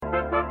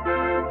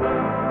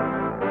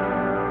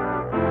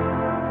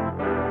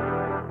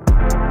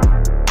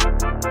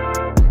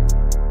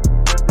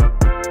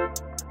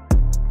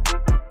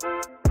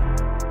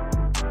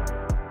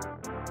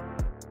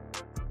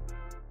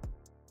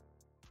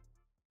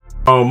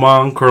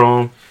on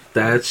chrome.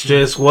 That's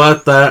just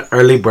what the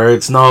early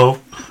birds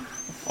know.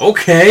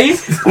 Okay.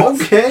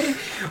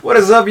 What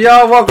is up,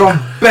 y'all? Welcome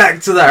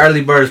back to the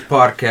Early Birds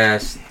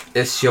podcast.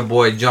 It's your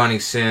boy Johnny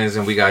Sins,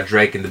 and we got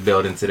Drake in the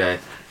building today.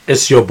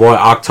 It's your boy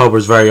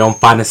October's very own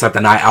finest at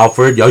the night,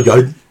 Alfred.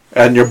 Yo.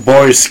 And your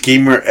boy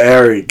Schemer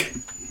Eric.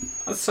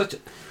 That's such a...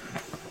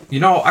 You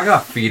know, I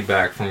got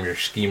feedback from your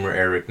Schemer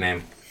Eric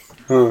name.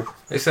 Huh.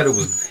 They said it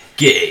was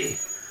gay.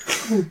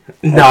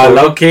 No,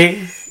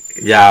 low-key.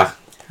 Yeah.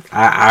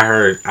 I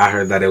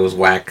heard that it was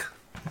whack.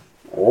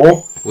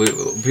 Oh?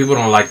 People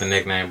don't like the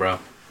nickname, bro.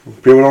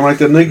 People don't like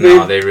the nickname?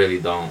 No, they really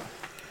don't.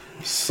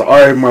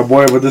 Sorry, my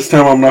boy, but this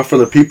time I'm not for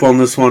the people on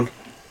this one.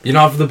 You're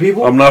not for the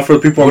people? I'm not for the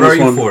people on this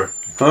one. What are you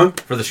for? Huh?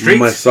 For the streets?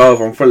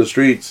 Myself, I'm for the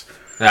streets.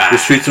 The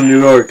streets of New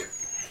York.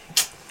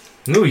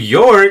 New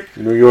York?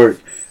 New York,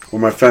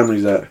 where my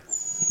family's at.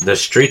 The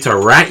streets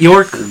are Rat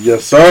York?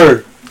 Yes,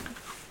 sir.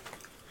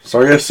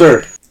 Sorry, yes,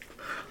 sir.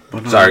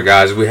 Sorry,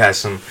 guys. We had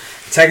some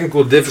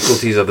technical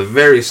difficulties at the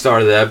very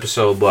start of the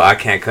episode, but I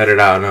can't cut it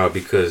out now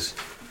because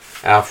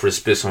Alfred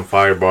spit some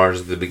fire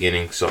bars at the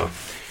beginning. So,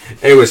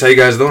 anyways, how you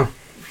guys doing?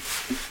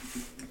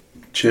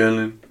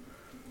 Chilling.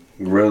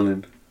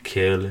 Grilling.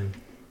 Killing.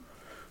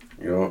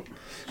 Yup.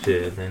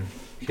 Killing.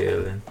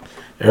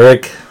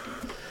 Eric,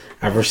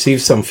 I've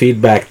received some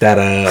feedback that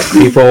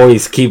people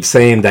always keep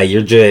saying that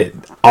you're just...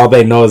 All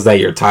they know is that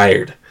you're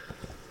tired.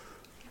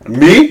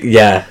 Me?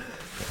 Yeah.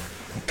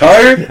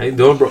 Tired? How you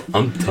doing, bro?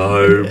 I'm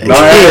tired, bro. No.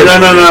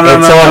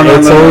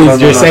 It's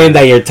always you're saying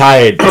that you're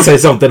tired. Say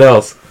something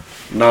else.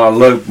 No,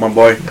 look, my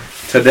boy.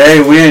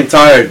 Today we ain't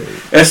tired.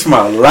 It's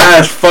my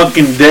last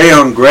fucking day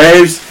on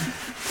Graves.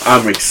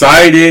 I'm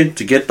excited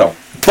to get the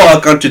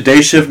fuck onto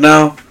day shift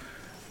now.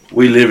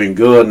 We living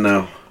good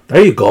now.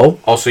 There you go.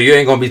 Oh, so you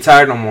ain't gonna be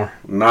tired no more?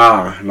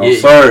 Nah, no Yeah.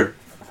 sir.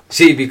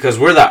 See, because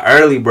we're the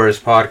Early Birds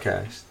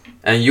podcast,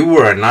 and you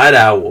were a night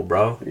owl,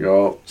 bro.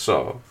 Yo,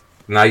 So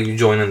now you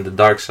joining the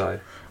dark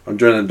side. I'm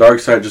joining the dark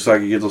side just so I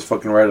can get those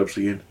fucking write-ups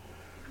again.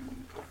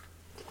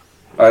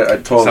 I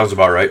told Sounds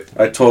about right.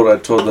 I told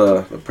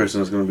the person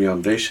that's gonna be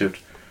on day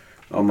shift.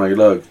 I'm like,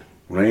 look,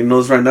 when I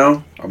know this right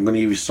now, I'm gonna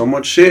give you so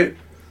much shit,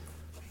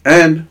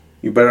 and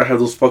you better have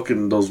those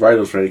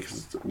write-ups ready,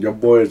 because your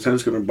boy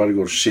attendant's gonna about to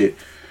go to shit.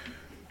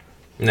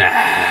 Nah.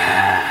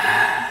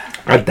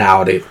 I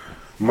doubt it.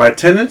 My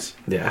attendance?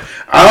 Yeah.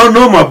 I don't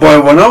know, my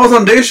boy. When I was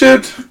on day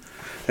shift,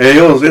 hey,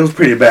 it was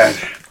pretty bad.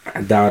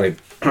 I doubt it.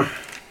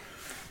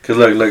 Cause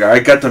look, I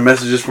got the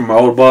messages from my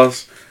old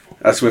boss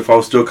asking me if I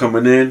was still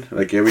coming in.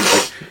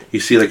 You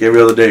see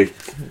every other day.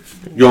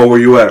 Yo, where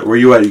you at?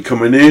 You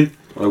coming in?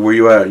 Like, where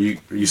you at?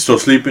 You still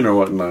sleeping or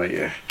what? Nah,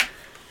 yeah.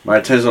 My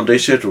attendance on day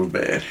shift was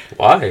bad.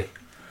 Why?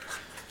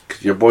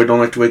 Cause your boy don't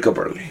like to wake up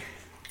early.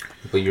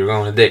 But you're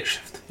going to day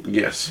shift.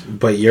 Yes.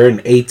 But you're an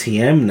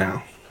ATM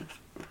now.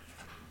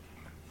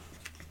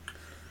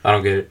 I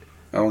don't get it.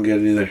 I don't get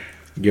it either.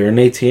 You're an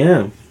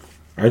ATM.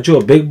 Aren't you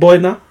a big boy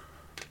now?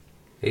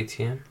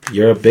 ATM?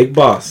 You're a big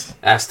boss.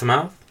 Ass to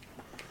mouth?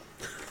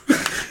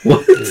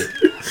 What?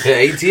 Yeah,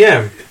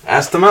 ATM.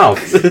 Ass to mouth.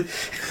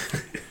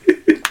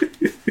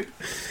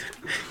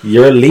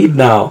 You're a lead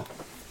now.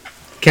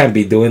 Can't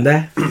be doing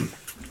that.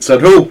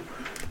 Said who?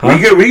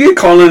 Huh? We get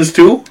call-ins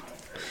too.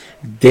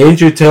 Didn't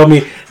you tell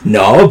me,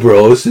 no,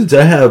 bro, since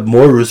I have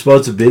more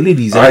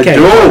responsibilities, I can't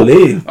call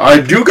in.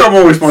 I do got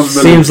more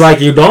responsibilities. Seems like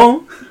you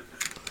don't.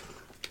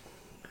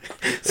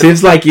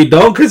 Seems like you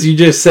don't, because you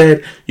just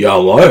said,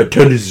 yo, my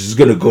attendance is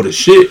going to go to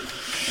shit.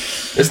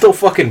 It still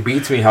fucking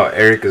beats me how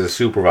Eric is a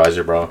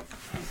supervisor, bro.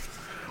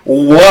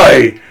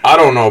 Why? I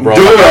don't know, bro.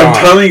 Dude, I'm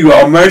telling you,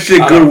 I'm actually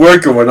a good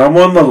worker. When I'm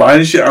on the line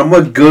and shit, I'm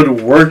a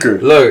good worker.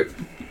 Look,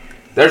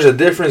 there's a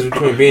difference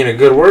between being a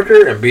good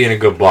worker and being a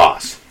good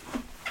boss.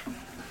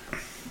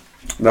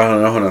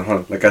 No, hold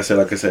on. Like I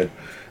said,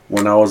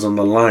 when I was on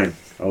the line,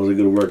 I was a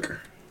good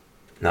worker.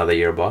 Now that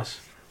you're a boss?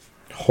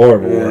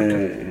 Horrible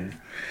worker.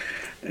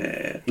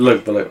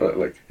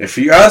 Look. If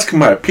you ask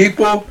my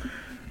people,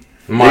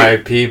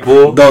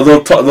 people,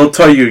 they'll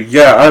tell you,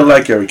 yeah, I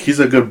like Eric. He's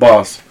a good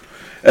boss.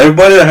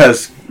 Everybody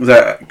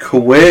that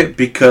quit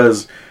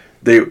because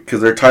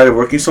they're tired of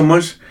working so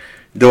much,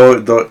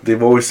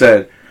 they've always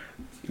said,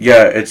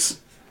 yeah, it's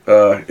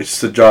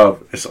the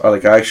job. It's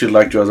like, I actually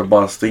liked you as a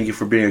boss. Thank you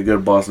for being a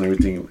good boss and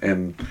everything.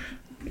 And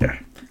yeah,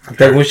 I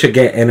think we should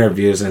get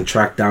interviews and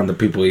track down the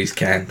people he's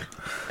canned.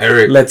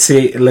 Eric, let's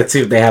see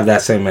if they have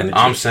that same energy.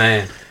 I'm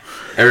saying,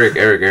 Eric.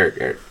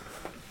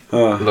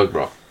 Look,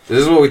 bro, this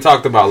is what we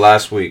talked about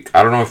last week.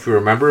 I don't know if you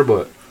remember,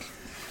 but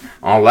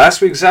on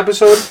last week's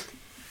episode,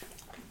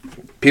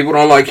 people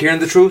don't like hearing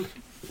the truth,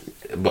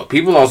 but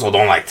people also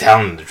don't like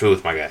telling the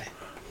truth, my guy.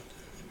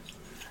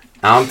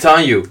 I'm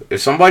telling you, if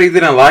somebody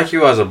didn't like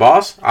you as a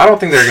boss, I don't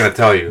think they're going to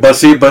tell you.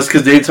 But it's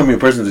because they didn't tell me in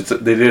person.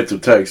 They did it through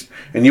text.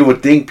 And you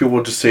would think people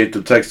would just say it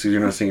through text because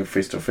you're not saying it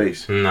face to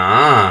face.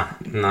 Nah,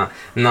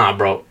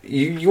 bro.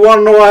 You want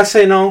to know why I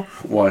say no?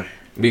 Why?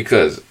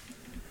 Because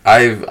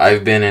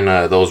I've been in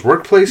those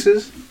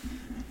workplaces,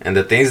 and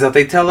the things that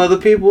they tell other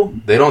people,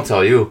 they don't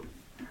tell you.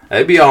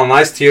 They be all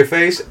nice to your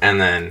face, and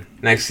then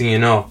next thing you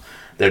know,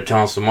 they're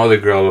telling some other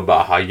girl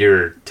about how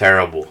you're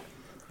terrible.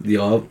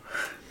 Yup.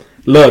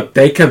 Look,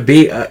 they could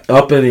be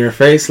up in your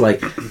face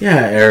like,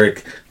 yeah,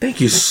 Eric,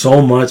 thank you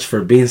so much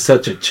for being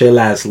such a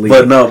chill-ass lead.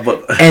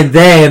 And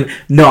then,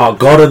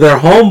 go to their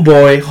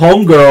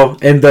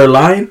homegirl in their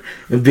line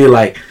and be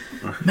like,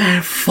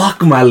 man,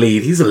 fuck my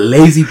lead. He's a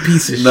lazy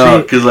piece of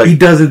shit. Cause like, he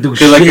doesn't do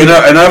shit. Like,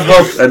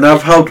 and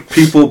I've helped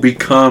people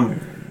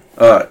become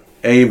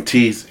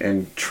AMTs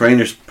and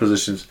trainers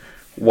positions.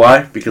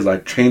 Why? Because I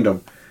trained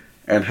them.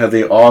 And have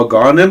they all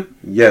gone in?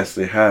 Yes,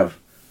 they have.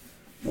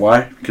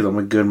 Why? Because I'm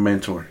a good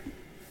mentor.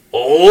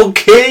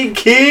 Okay,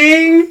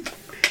 King.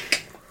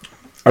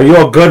 Are you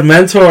a good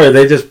mentor, or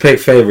they just pick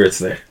favorites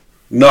there?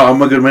 No,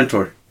 I'm a good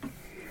mentor.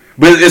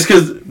 But it's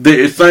because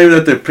it's not even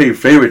that they pick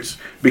favorites,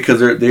 because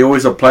they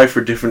always apply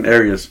for different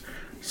areas.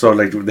 So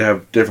like they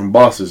have different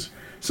bosses,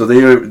 so they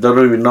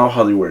don't even know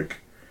how they work.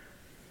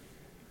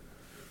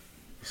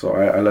 So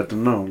I let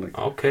them know. Like,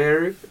 okay,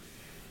 Eric.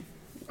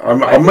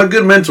 I'm a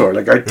good mentor.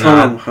 Like I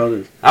tell them how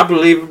to. I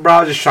believe it,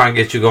 bro. Just trying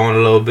to get you going a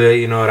little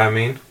bit. You know what I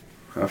mean?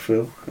 I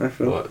feel.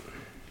 But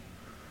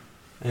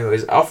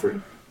anyways,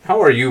 Alfred, how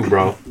are you,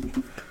 bro?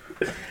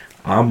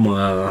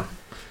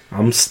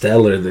 I'm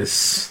stellar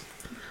this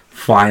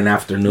fine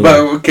afternoon. But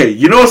okay,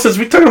 you know, since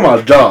we're talking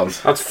about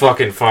jobs, that's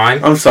fucking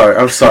fine. I'm sorry.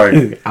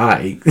 Alfred,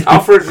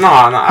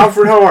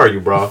 Alfred, how are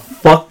you, bro?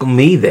 Fuck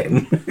me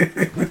then.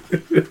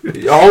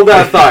 Hold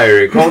that thought,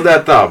 Eric. Hold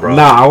that thought, bro.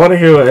 I want to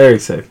hear what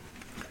Eric said.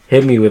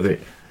 Hit me with it.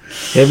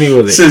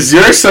 Since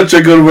you're such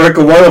a good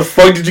worker, why the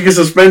fuck did you get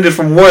suspended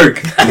from work?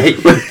 Hey,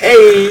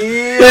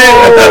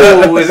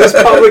 yo, is this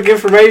public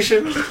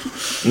information?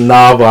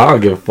 Nah, but I don't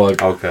give a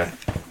fuck. Okay.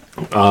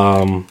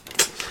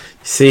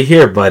 See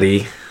here,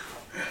 buddy.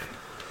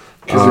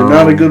 Because you're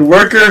not a good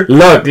worker.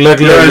 Look. You're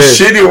a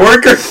shitty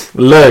worker.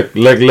 Look.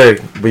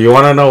 But you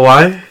want to know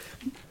why?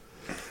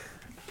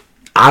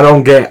 I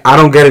don't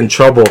get in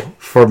trouble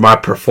for my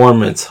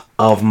performance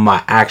of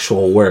my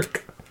actual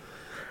work.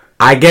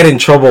 I get in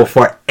trouble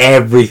for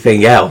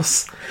everything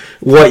else.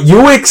 What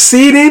you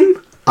exceed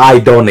in, I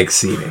don't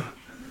exceed in.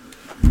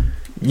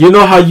 You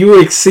know how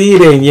you exceed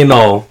in,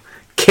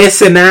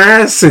 kissing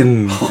ass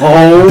and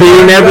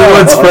being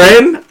everyone's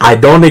friend? I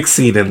don't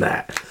exceed in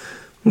that.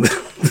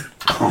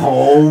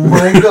 Oh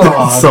my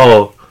god.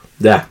 So,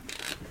 yeah.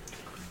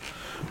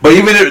 But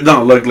even if,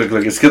 look,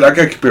 it's because I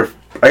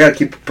gotta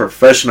keep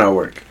professional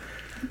work.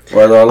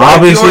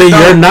 Obviously,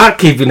 you're not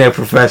keeping it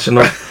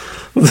professional.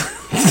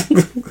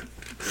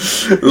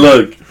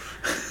 Look.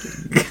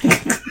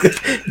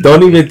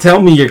 Don't even tell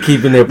me you're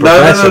keeping it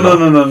professional.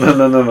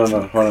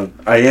 No. Hold on.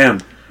 I am.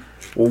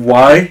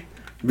 Why?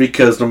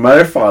 Because no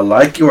matter if I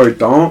like you or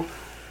don't,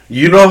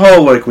 you know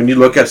how like when you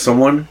look at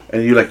someone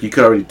and you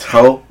could already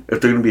tell if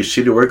they're gonna be a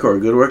shitty worker or a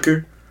good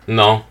worker?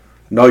 No.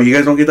 No, you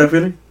guys don't get that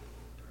feeling?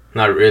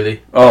 Not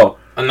really. Oh.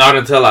 Not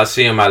until I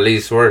see him at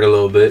least work a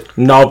little bit.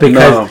 No,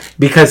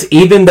 because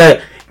even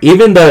the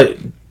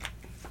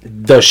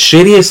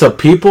shittiest of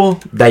people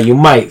that you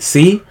might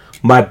see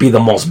might be the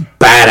most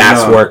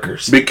badass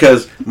workers.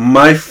 Because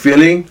my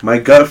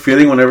gut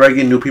feeling whenever I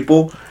get new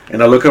people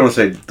and I look at them and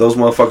say, those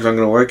motherfuckers aren't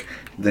gonna work,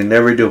 they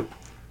never do.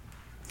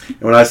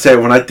 And when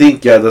I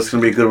think, yeah, that's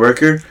gonna be a good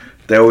worker,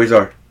 they always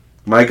are.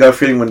 My gut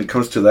feeling when it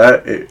comes to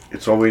that,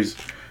 it's always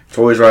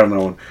right on that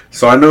one.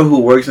 So I know who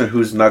works and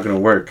who's not gonna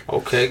work.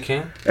 Okay,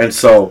 Ken. And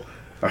so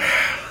I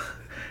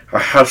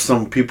have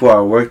some people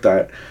at work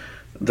that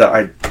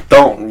I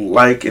don't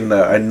like and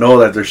that I know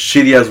that they're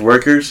shitty ass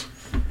workers.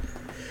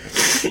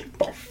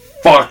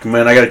 Fuck,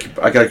 man, I gotta keep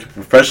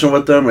professional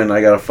with them, and I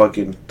gotta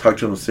fucking talk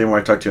to them the same way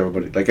I talk to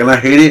everybody. Like, and I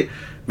hate it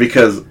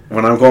because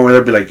when I'm going with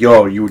them, be like,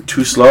 yo, you were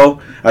too slow.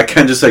 I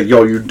can't just say,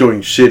 yo, you're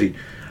doing shitty.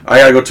 I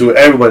gotta go to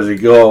everybody.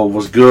 Like, yo,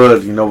 what's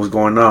good? What's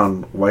going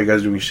on? Why you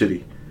guys doing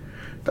shitty?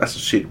 That's the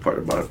shitty part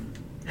about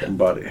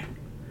it.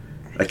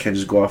 I can't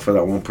just go off for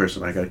that one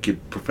person. I gotta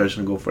keep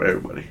professional, go for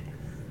everybody.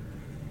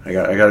 I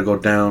gotta go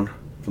down.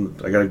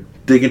 I gotta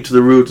dig into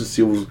the roots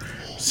and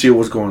see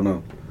what's going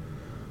on.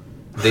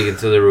 Dig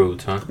into the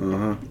roots, huh?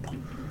 Uh-huh.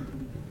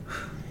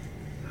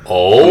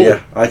 Oh.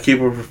 Yeah, I keep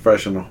it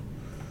professional.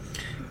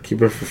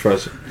 Keep it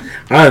professional.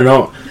 I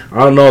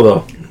don't know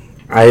though.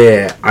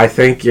 I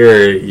think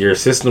your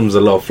system's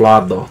a little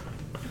flawed though.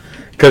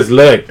 Cause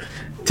look,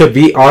 to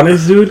be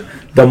honest, dude,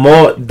 the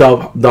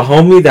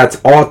homie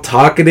that's all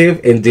talkative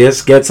and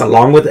just gets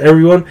along with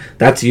everyone,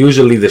 that's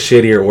usually the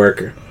shittier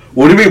worker.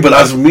 What do you mean? But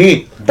that's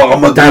me. But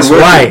I'm a good worker. That's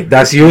right.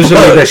 That's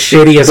usually the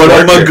shittiest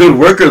worker. But I'm a good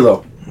worker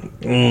though.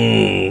 I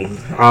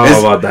don't know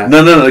about that.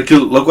 No.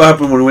 Look what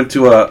happened when we went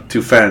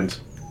to fans.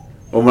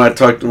 When I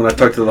talked to the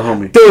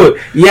homie. Dude,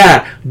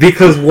 yeah,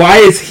 because why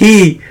is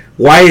he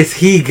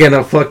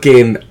gonna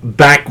fucking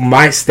back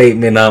my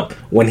statement up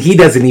when he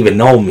doesn't even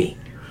know me?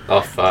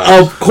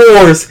 Of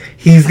course,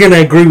 he's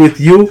gonna agree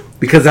with you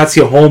because that's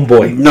your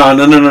homeboy. No.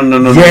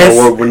 Yes,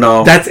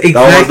 no. That's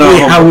exactly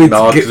how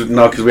it's.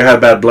 No, because we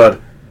had bad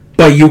blood.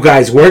 But you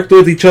guys worked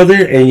with each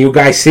other, and you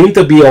guys seemed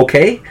to be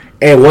okay.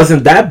 And it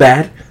wasn't that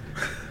bad.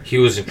 She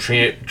wasn't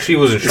trying to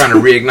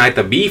reignite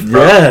the beef,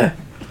 bro. Yeah.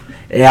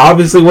 It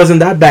obviously wasn't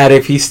that bad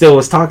if he still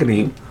was talking to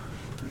you.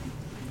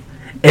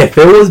 If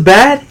it was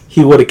bad,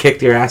 he would have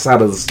kicked your ass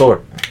out of the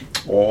store.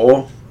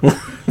 Oh.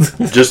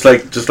 just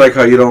like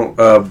how you don't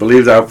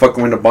believe that I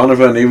fucking went to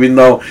Bonneville, and even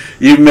though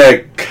you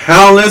met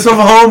countless of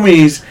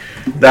homies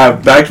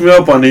that backed me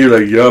up on it, you're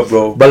like, yeah,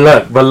 bro. But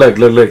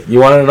look. You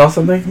want to know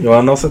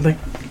something?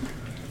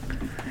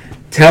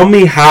 Tell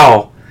me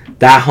how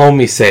that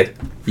homie said,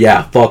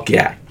 yeah, fuck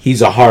yeah,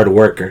 he's a hard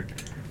worker.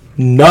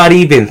 Not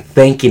even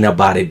thinking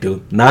about it,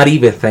 dude. Not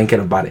even thinking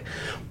about it.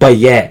 But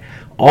yeah,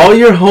 all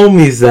your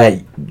homies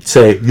that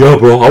say, yeah,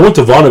 bro, I went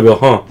to Bonneville,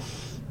 huh?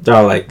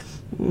 They're like,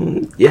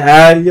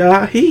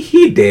 yeah,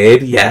 he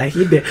did. Yeah,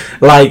 he did.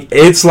 Like,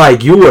 it's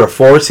like you were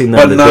forcing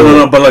them to do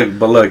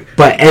it.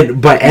 But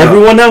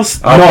everyone else...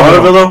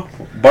 Bonneville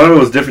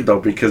was different, though,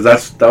 because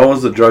that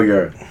was the drug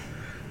era.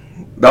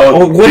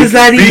 What does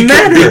that even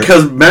matter?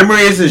 Because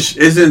memory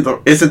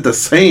isn't the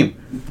same.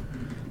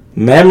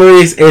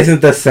 Memories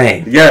isn't the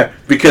same. Yeah,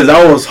 because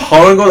that was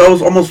how long ago? That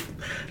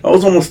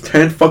was almost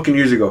 10 fucking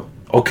years ago.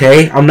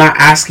 Okay, I'm not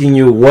asking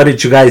you what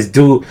did you guys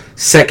do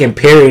second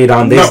period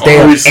on this day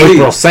of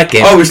April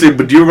 2nd. Obviously,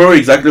 but do you remember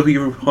exactly who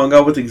you hung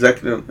out with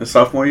exactly in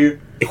sophomore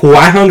year? Who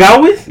I hung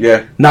out with?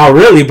 Yeah. Not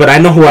really, but I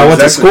know who I went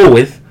to school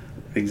with.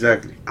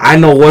 Exactly. I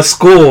know what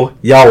school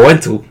y'all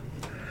went to.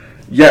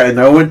 Yeah, and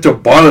I went to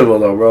Bonneville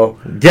though, bro.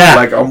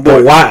 Yeah,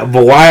 but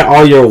why are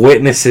all your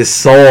witnesses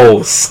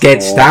so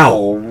sketched out?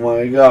 Oh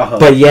my god.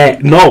 But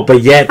yet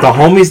the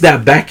homies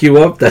that back you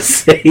up that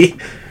say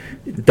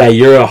that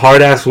you're a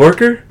hard ass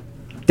worker,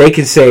 they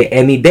can say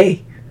any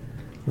day.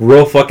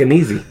 Real fucking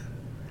easy.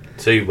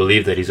 So you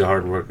believe that he's a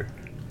hard worker?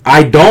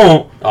 I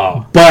don't.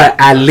 Oh. But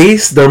at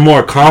least they're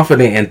more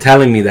confident in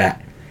telling me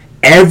that.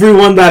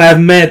 Everyone that I've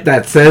met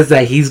that says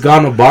that he's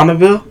gone to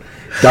Bonneville,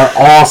 they're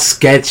all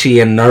sketchy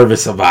and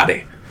nervous about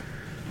it.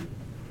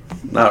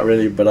 Not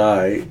really, but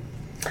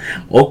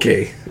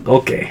Okay.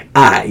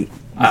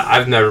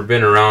 I've never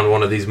been around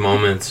one of these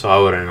moments, so I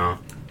wouldn't know.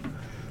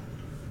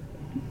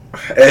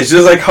 It's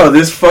just like how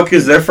this fuck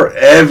is there for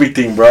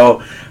everything,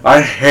 bro.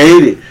 I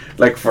hate it.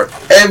 Like, for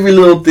every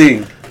little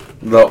thing.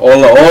 The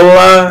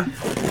hola.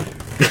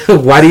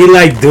 Why do you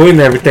like doing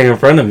everything in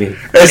front of me?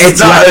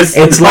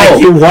 It's like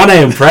you want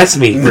to impress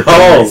me. No.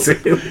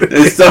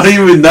 It's not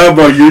even that,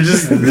 bro. You're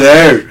just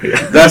there.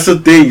 That's the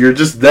thing. You're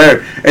just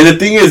there. And the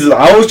thing is,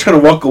 I was trying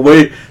to walk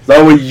away.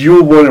 That way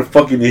you wouldn't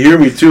fucking hear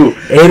me, too.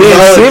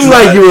 It seemed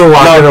like you were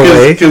walking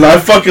away. Because I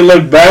fucking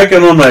look back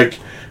and I'm like,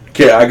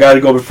 okay, I gotta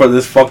go before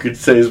this fucking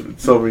says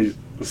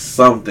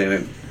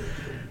something.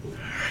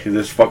 And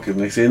this fucking,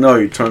 next thing you know,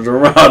 he turns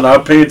around,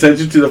 not paying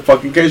attention to the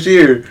fucking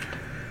cashier.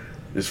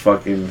 Just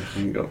fucking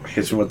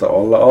hits me with the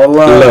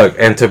hola. Look,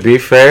 and to be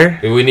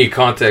fair, we need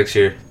context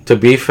here. To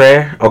be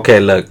fair, okay,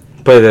 look,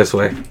 put it this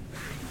way.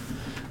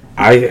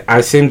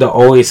 I seem to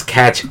always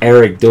catch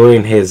Eric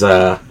doing his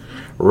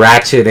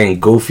ratchet and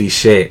goofy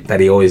shit that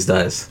he always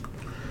does.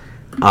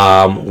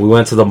 We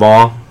went to the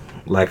mall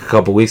like a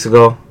couple weeks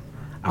ago.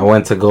 I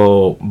went to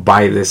go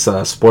buy this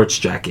sports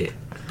jacket,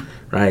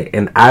 right?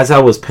 And as I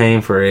was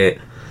paying for it,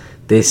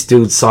 this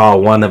dude saw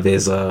one of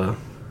his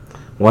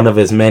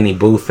many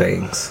boo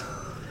things.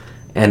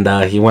 And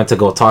he went to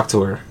go talk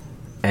to her.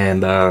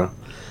 And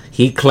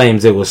he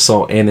claims it was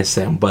so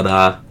innocent. But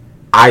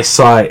I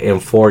saw it in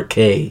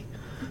 4K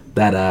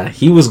that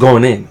he was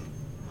going in.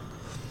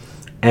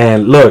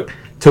 And look,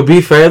 to be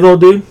fair though,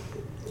 dude,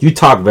 you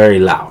talk very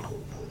loud.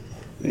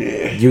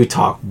 Yeah. You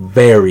talk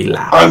very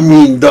loud. I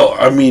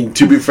mean,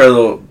 to be fair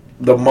though,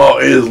 the mall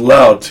is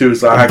loud too.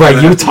 So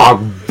but you talk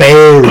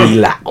very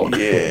loud.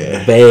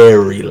 Yeah.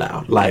 Very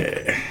loud.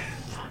 Like,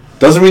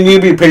 doesn't mean you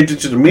be paying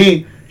attention to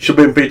me. Should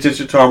be paying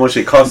attention to how much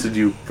it costed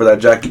you for that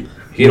jacket.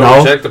 You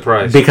don't check the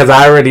price. Because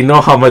I already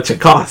know how much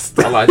it cost.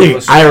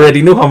 I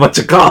already knew how much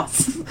it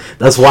cost.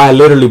 That's why I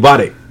literally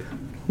bought it.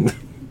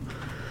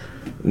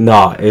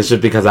 No, it's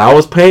just because I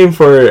was paying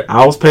for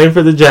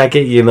the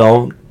jacket, you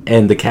know,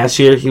 and the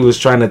cashier, he was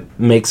trying to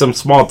make some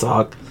small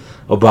talk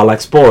about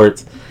like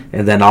sports,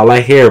 and then all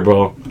I hear,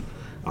 bro,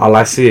 all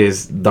I see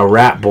is the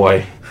rat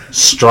boy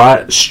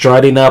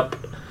strutting up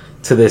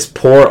to this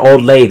poor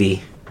old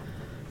lady,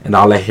 and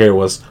all I hear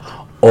was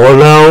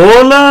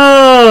hola,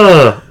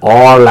 hola,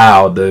 all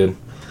loud, dude.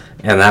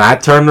 And then I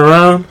turned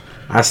around,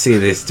 I see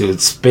this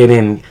dude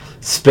spitting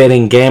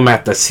game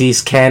at the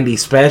C's Candy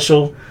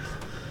special,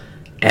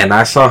 and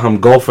I saw him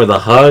go for the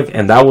hug,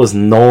 and that was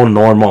no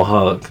normal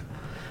hug.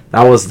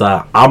 That was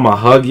the I'ma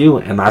hug you,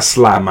 and I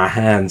slide my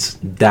hands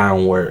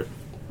downward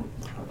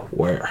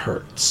where it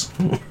hurts.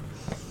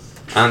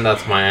 And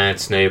that's my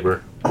aunt's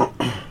neighbor.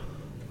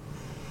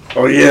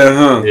 Oh yeah,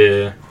 huh?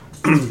 Yeah,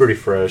 it's pretty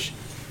fresh.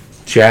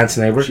 It's your aunt's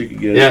neighbor? She could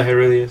get it. Yeah, it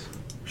really is.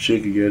 She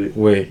could get it.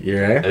 Wait,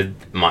 your aunt?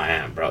 My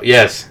aunt, bro.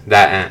 Yes,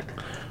 that aunt.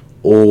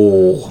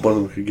 Oh. One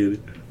of them could get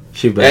it.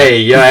 She bad.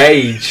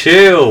 Hey,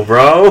 chill,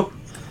 bro.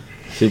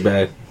 She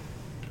bad.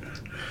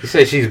 You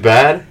say she's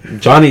bad?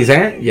 Johnny's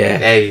aunt? Yeah.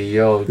 Hey,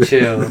 yo,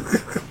 chill.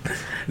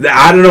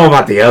 I don't know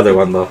about the other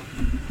one, though.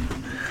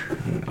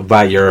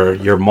 About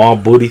your mall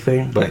booty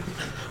thing, but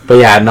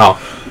yeah, no.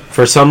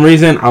 For some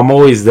reason, I'm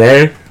always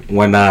there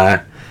when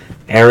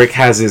Eric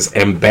has his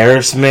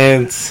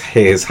embarrassments,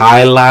 his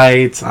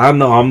highlights. I don't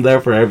know. I'm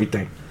there for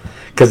everything.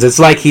 Because it's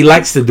like he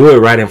likes to do it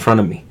right in front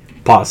of me.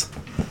 Pause.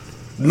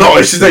 No,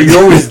 it's just that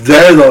you're always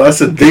there, though. That's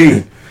the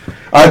thing.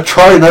 I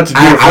try not to do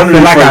it in front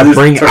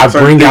of you. I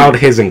bring out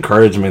his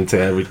encouragement to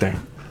everything.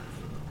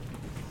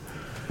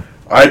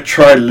 I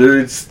try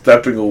literally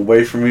stepping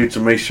away from you to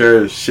make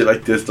sure shit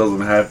like this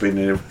doesn't happen,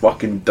 and it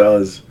fucking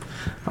does.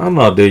 I don't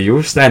know, dude. You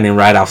were standing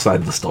right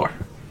outside the store.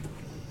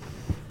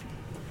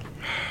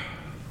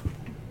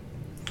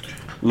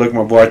 Look,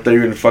 my boy, I thought you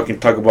were gonna fucking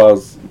talk about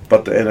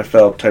the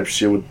NFL type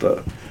shit with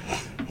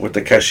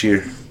the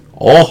cashier.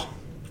 Oh.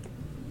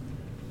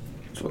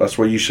 So that's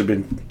where you should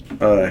have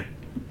been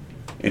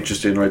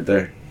interested in right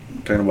there.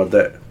 Talking about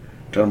that.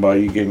 Talking about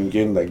you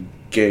getting like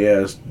gay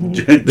ass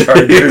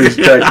Chargers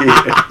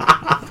jacket.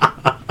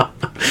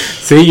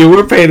 See, you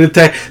were paying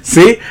attention.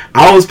 See,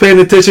 I was paying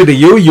attention to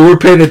you. You were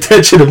paying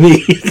attention to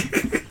me.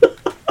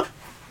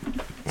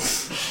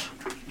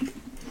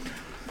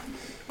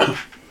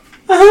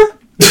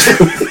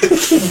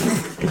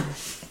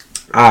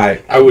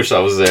 Alright. I wish I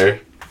was there.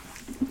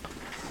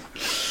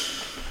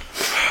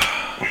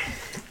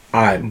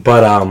 Alright,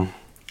 but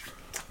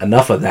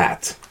enough of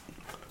that.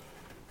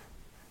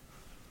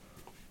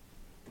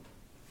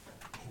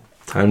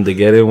 Time to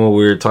get in what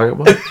we were talking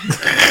about.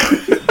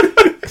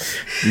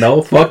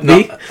 No, fuck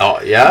me. Oh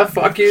yeah,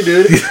 fuck you,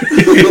 dude.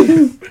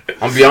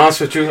 I'll be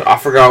honest with you. I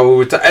forgot what we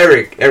were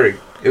Eric,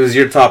 it was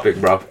your topic,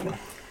 bro.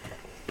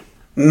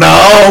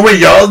 No, but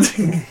y'all.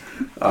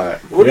 Alright.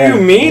 What do you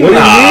mean? What do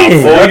you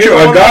mean?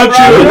 I got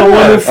you. You're the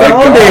one who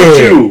found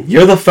it.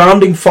 You're the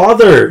founding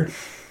father.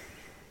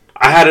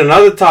 I had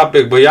another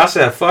topic, but y'all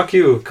said fuck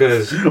you,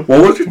 cause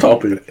What was your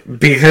topic?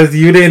 Because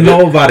you didn't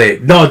know about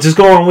it. No, just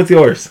go on with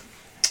yours.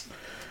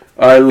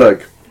 Alright,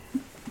 look.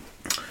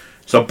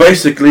 So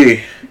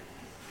basically,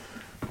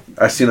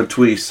 I seen a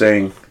tweet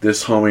saying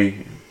this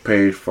homie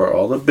paid for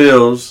all the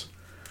bills.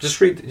 just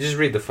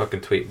read the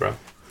fucking tweet, bro.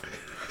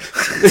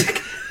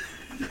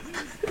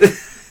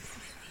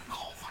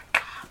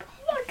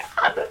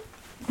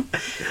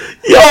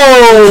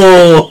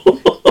 Yo!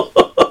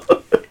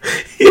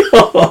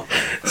 Yo!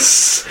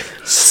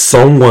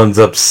 Someone's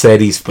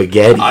upsetty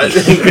spaghetti. Are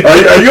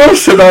you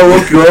upset I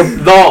woke you up?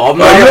 No, I'm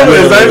not.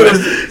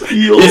 Do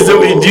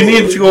you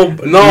need to go?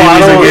 No, I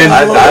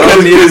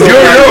don't need to.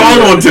 You're on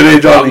one today,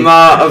 Johnny. I'm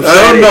not upset.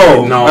 I don't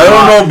know. No, I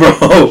don't know,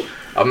 bro.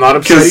 I'm not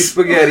upset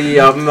spaghetti.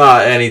 I'm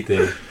not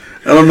anything.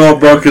 I don't know,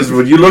 bro, because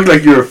you looked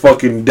like you were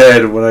fucking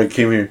dead when I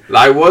came here.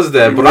 I was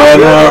dead, but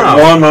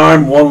one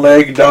arm, one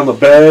leg down the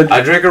bed.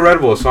 I drank a Red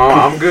Bull, so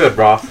I'm good,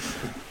 bro.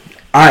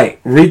 Alright,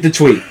 read the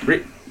tweet.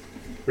 Read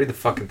the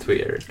fucking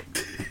tweet, Eric.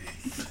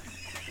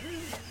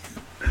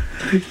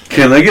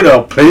 Can I get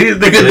a please,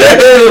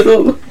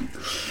 nigga?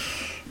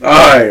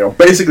 Alright,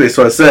 basically,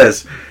 so it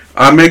says,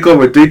 I make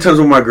over 3 times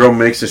what my girl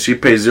makes and she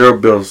pays 0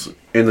 bills.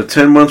 In the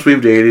 10 months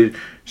we've dated,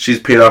 she's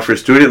paid off her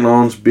student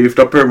loans, beefed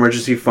up her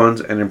emergency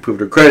funds, and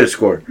improved her credit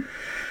score.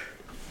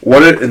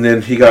 And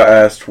then he got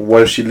asked,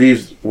 what if she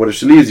leaves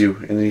you?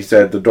 And he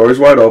said, the door is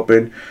wide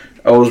open.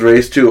 I was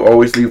raised to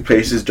always leave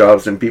places,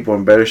 jobs, and people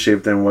in better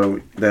shape than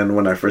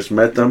when I first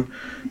met them.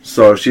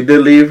 So if she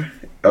did leave,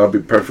 I'll be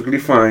perfectly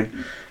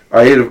fine.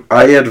 I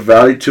add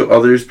value to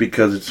others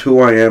because it's who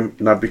I am,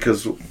 not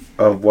because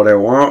of what I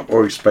want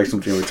or expect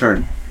something in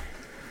return.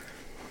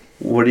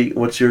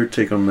 What's your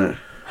take on that,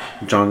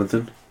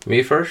 Jonathan?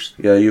 Me first?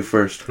 Yeah, you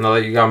first. Now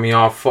that you got me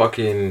all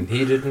fucking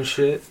heated and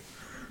shit.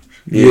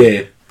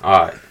 Yeah.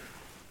 Alright.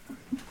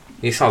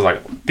 He sounds like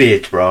a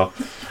bitch, bro.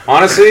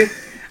 Honestly,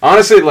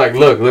 like,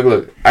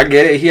 look. I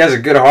get it. He has a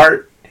good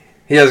heart.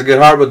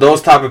 But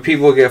those type of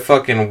people get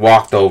fucking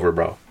walked over,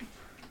 bro.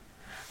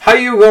 How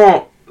you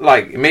gonna,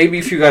 like, maybe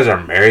if you guys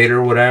are married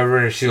or whatever,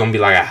 and she's gonna be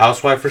like a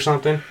housewife or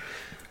something.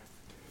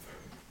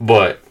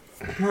 But,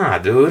 nah,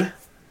 dude.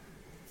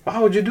 Why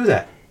would you do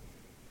that?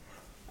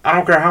 I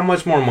don't care how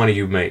much more money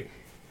you make.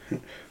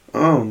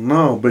 Oh,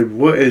 no, baby.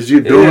 What is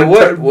you doing?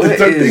 Yeah, what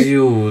is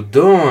you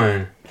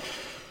doing?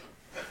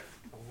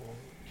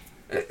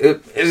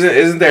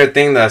 Isn't there a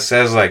thing that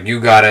says, like, you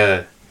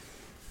gotta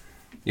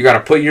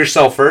put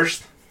yourself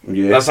first?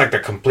 Yeah. That's like the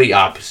complete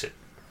opposite.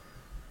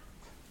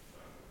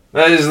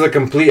 That is the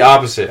complete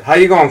opposite. How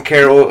you gonna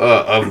care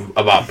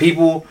about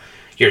people,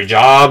 your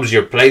jobs,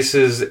 your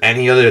places,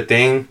 any other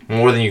thing,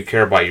 more than you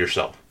care about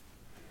yourself?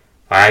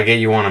 Like, I get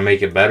you want to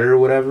make it better or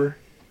whatever.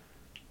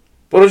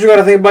 But don't you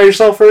gotta think about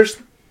yourself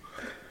first?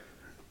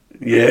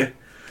 Yeah.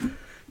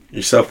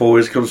 Yourself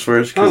always comes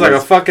first. Sounds like a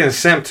fucking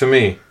simp to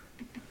me.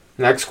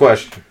 Next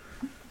question.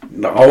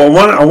 No, I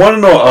want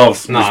to know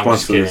Alf's No, I'm response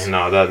just to kidding. this.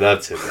 No,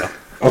 that's it, bro.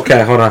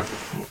 Okay, hold on.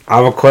 I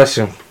have a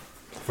question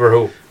For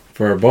who?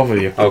 for both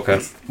of you.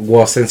 Okay.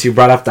 Well, since you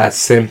brought up that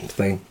simp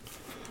thing,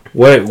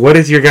 what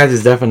is your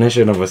guys'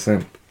 definition of a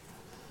simp?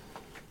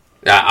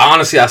 Yeah,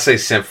 honestly, I say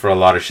simp for a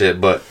lot of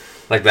shit, but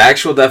like the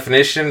actual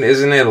definition,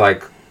 isn't it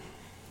like?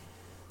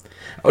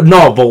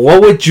 No, but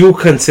what would you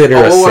consider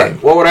a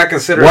simp? What would I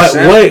consider a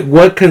simp?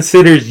 What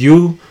considers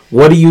you?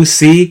 What do you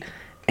see?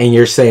 and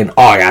you're saying,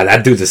 "Oh yeah,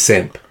 that dude's a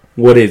simp."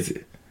 What is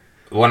it?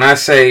 When I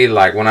say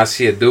like, when I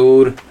see a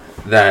dude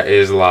that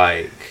is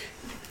like,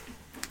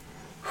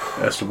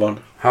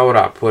 Esteban. how would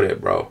I put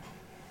it, bro?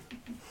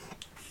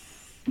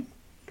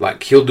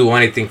 Like, he'll do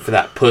anything for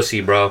that pussy,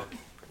 bro.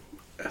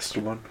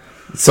 Esteban.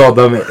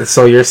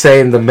 So you're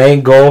saying the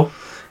main goal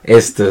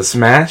is to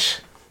smash,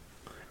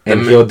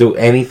 and he'll do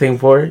anything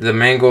for it? The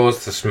main goal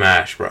is to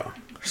smash, bro.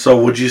 So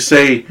would you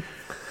say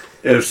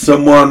if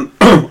someone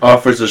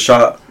offers a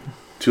shot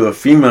to a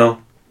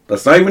female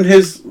that's not even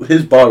his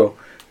bottle,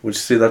 would you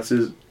say that's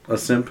a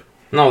simp?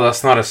 No,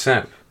 that's not a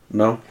simp.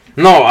 No?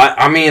 No,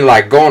 I mean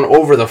like going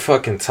over the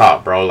fucking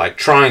top, bro. Like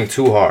trying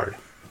too hard.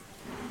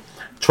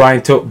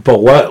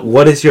 But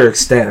what is your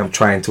extent of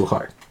trying too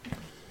hard?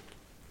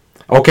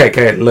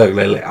 Okay, look,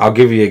 I'll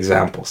give you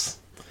examples.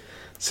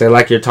 Say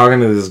like you're talking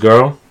to this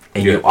girl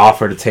and you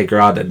offer to take her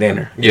out to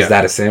dinner. Yeah. Is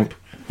that a simp?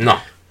 No.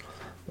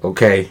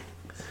 Okay.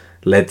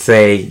 Let's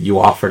say you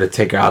offer to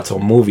take her out to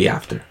a movie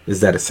after.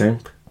 Is that a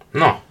simp?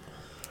 No.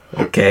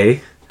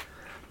 Okay.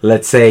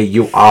 Let's say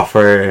you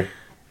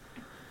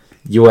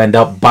end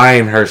up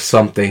buying her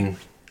something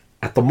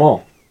at the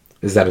mall.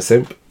 Is that a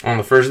simp? On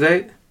the first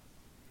date?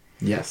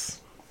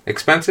 Yes.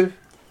 Expensive?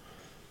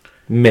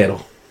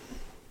 Middle.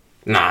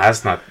 Nah,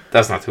 that's not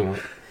too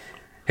much.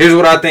 Here's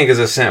what I think is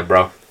a simp,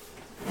 bro.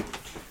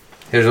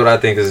 Here's what I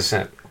think is a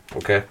simp.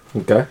 Okay?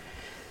 Okay.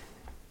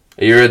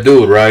 You're a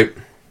dude, right?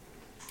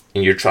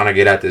 And you're trying to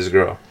get at this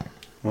girl.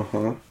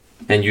 Uh-huh.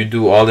 And you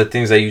do all the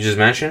things that you just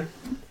mentioned.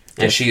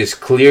 And she is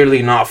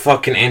clearly not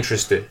fucking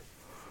interested.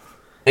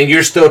 And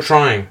you're still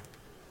trying.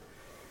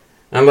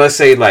 And let's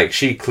say, like,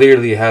 she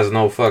clearly has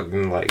no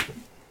fucking, like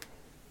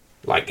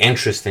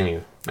interest in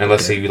you. And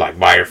let's say you, like,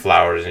 buy her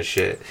flowers and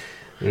shit.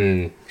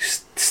 And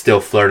still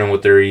flirting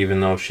with her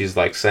even though she's,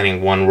 like,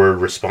 sending one-word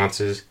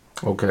responses.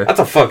 Okay. That's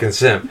a fucking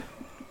simp.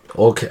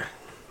 Okay.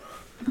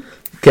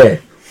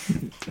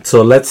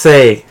 So let's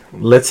say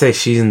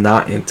she's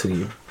not into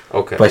you.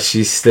 Okay. But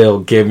she's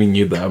still giving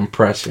you the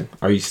impression.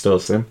 Are you still a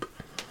simp?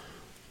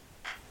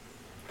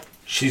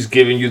 She's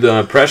giving you the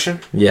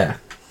impression? Yeah.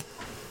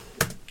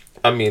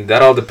 I mean,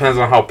 that all depends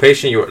on how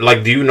patient you are.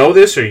 Like, do you know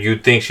this or you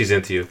think she's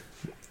into you?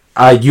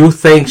 You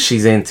think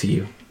she's into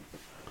you.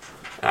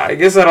 I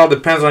guess that all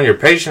depends on your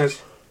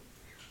patience.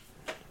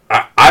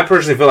 I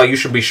personally feel like you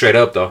should be straight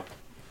up, though.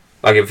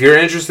 Like, if you're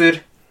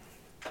interested,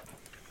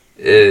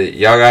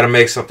 y'all got to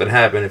make something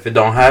happen. If it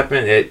don't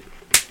happen,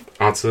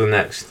 on to the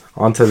next.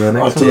 On to the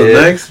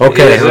next? Okay,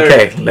 yes,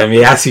 okay. Let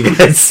me ask you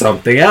guys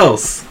something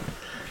else.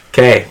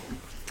 Okay.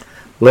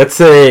 Let's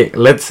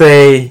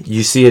say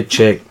you see a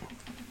chick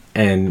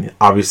and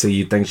obviously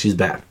you think she's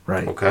bad,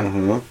 right? Okay.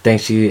 Mm-hmm.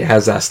 Think she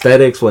has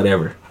aesthetics,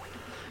 whatever.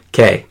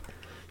 Okay.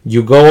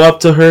 You go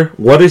up to her.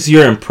 What is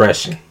your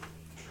impression?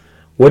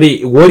 What are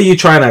you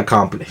trying to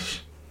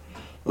accomplish?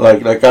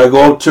 Like I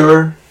go up to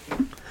her.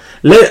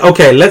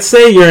 Let's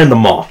say you're in the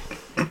mall.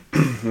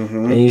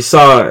 Mm-hmm. And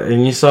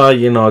you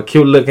saw a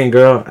cute looking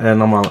girl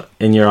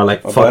and you're all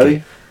like, fuck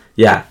it.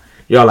 Yeah.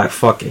 You're all like,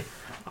 fuck it.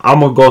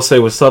 I'm gonna go say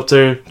what's up to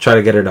her, try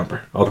to get her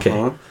number. Okay.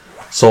 Uh-huh.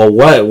 So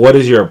what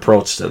is your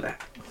approach to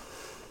that?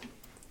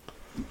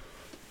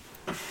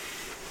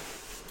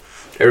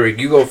 Eric,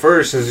 you go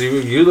first since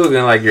you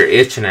looking like you're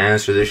itching to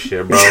answer this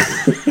shit, bro.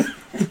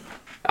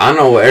 I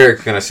know what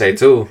Eric's gonna say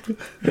too.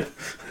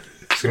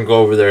 He's gonna go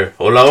over there.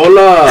 Hola,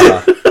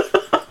 hola.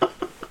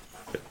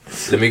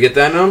 Let me get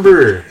that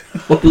number.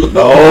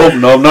 No,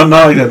 not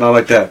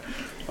like that.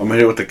 I'm gonna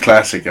hit it with the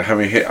classic. I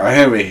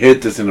haven't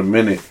hit this in a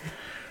minute.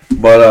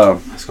 But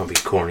that's gonna be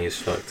corny as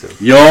fuck too.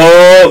 Yo,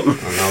 I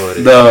know it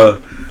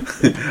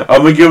is.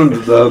 I'm gonna give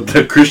him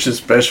the Christian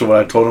special. When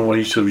I told him what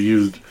he should have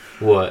used.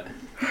 What?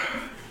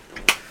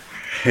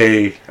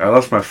 Hey, I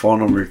lost my phone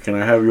number. Can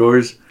I have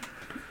yours?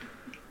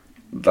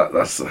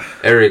 That's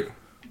Eric.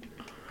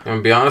 I'm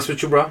gonna be honest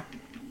with you, bro.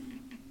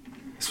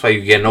 That's why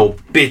you get no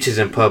bitches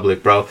in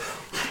public, bro.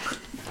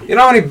 You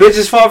know how many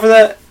bitches fall for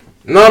that?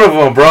 None of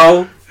them,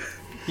 bro.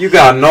 You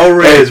got no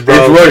riz,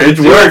 bro. It's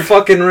worked.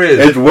 Fucking riz.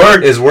 It's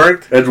worked. It's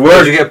worked. It's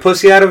worked. Did you get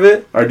pussy out of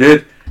it? I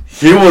did.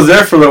 He was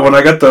there for that when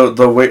I got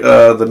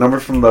the number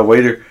from the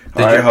waiter.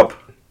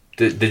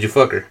 Did you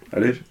fuck her? I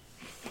did.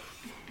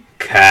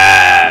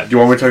 Cap. Do you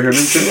want me to tell her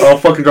name too? I'll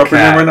fucking drop her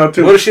name right now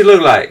too. What does she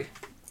look like?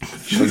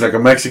 She looks like a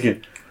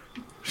Mexican.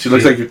 She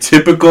looks like your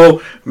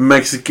typical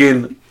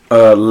Mexican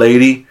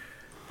lady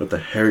with the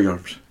hairy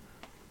arms.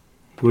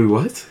 Wait,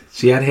 what?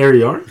 She had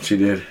hairy arms? She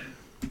did.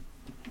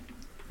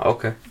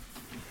 Okay.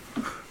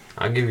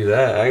 I'll give you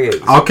that.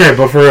 Okay,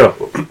 but for real.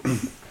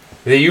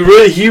 He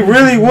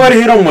really would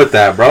hit him with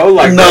that, bro.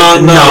 Like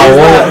no.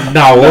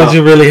 What would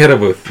you really hit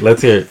him with?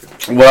 Let's hear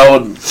it.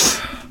 Well,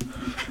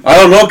 I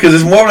don't know, because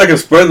it's more like a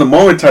spur in the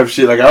moment type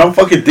shit. Like, I don't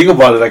fucking think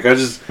about it. Like, I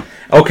just...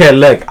 Okay,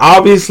 look.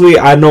 Obviously,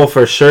 I know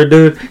for sure,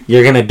 dude,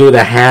 you're going to do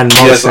the hand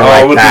motion yes,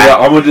 I'm going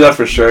to do that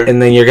for sure. And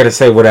then you're going to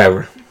say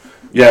whatever.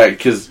 Yeah,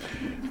 because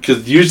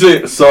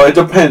usually... So, it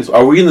depends.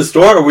 Are we in the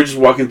store or are we just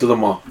walking through the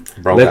mall?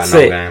 Bro, let's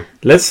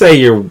say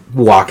you're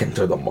walking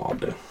through the mall,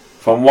 dude.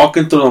 If I'm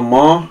walking through the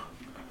mall,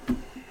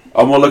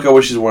 I'm going to look at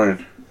what she's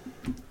wearing.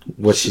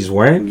 What she's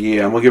wearing?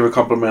 Yeah, I'm gonna give her a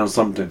compliment on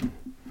something.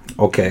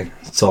 Okay,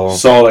 so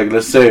like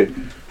let's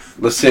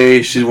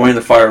say she's wearing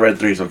the fire red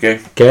threes. Okay.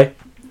 Okay.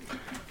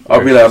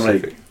 I'm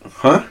like,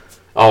 huh?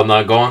 Oh,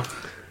 not going.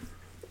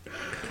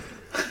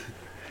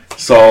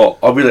 So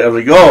I'm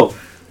like, oh,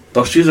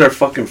 those shoes are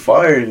fucking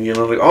fire, and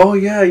like, oh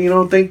yeah,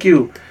 thank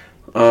you.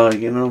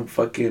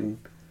 Fucking,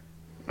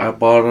 I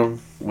bought them,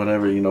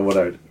 whatever, what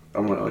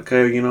I'm like,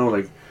 okay,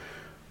 like,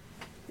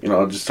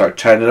 I'll just start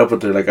chatting it up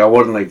with her, like, I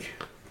wasn't,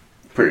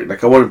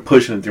 I wasn't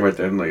pushing anything right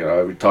there, and, like,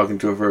 I'll be talking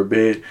to her for a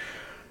bit,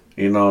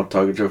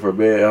 talking to her for a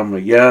bit, I'm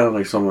like,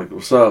 yeah, so I'm like,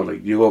 what's up,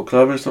 like, you go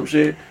clubbing or some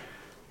shit?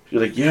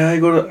 She's like, yeah, I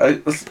go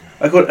to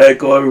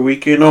Echo every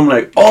weekend, I'm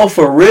like, oh,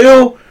 for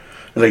real?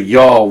 I'm like,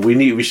 yo,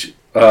 we should,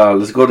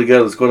 let's go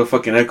together, let's go to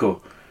fucking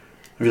Echo.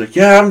 I'd be like,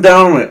 yeah, I'm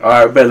down. I'm like,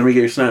 alright, bet, let me get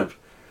your snap.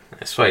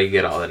 That's why you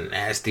get all the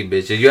nasty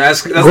bitches. You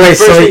ask. That's wait, the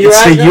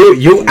first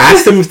thing you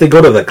asked them if they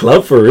go to the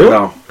club for real?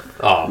 No.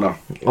 Oh. No.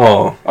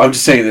 Oh. I'm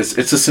just saying this.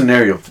 It's a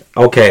scenario.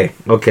 Okay.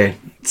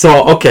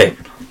 So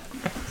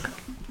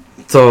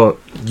So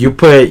you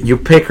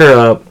pick her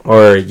up,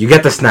 or you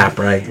get the snap,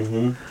 right?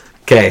 Mm-hmm.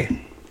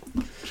 Okay.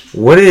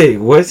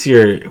 What's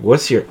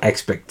your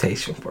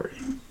expectation for it?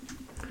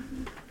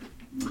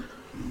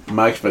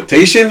 My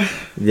expectation?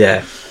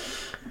 Yeah.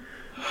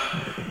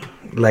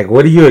 Like,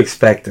 what are you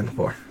expecting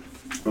for?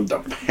 It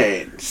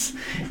depends.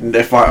 And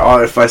if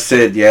I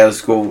said, yeah,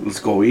 let's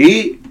go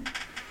eat,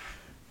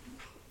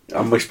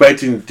 I'm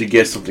expecting to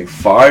get something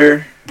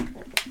fire.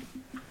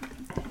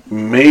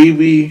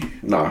 Maybe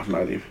not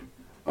even.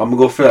 I'm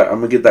gonna go for that. I'm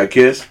gonna get that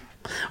kiss.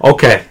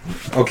 Okay.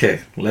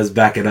 Let's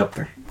back it up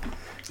there.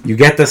 You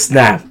get the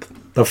snap.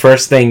 The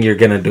first thing you're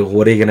gonna do.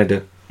 What are you gonna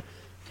do?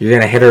 You're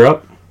gonna hit her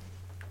up.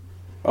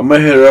 I'm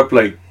gonna hit her up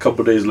like a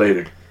couple days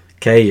later.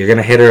 Okay, you're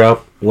gonna hit her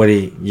up.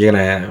 You're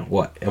gonna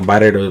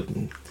invite her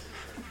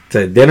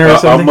to dinner or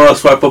something? I'm gonna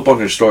swipe up on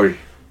her story.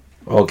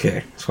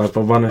 Okay, swipe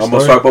up on her story. I'm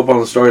gonna swipe up on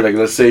the story. Like,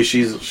 let's say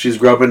she's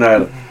grubbing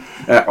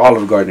at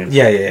Olive Garden.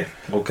 Yeah.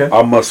 Okay.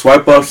 I'm gonna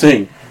swipe up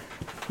saying,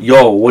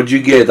 yo, what'd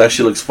you get? That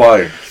shit looks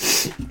fire.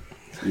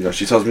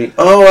 She tells me,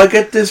 oh, I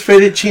got this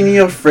fettuccine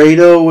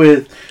Alfredo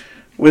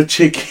with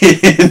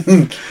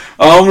chicken.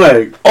 I'm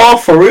like, oh,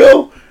 for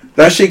real?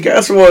 That shit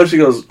gas or what? She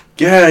goes,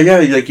 yeah,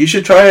 like, you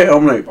should try it.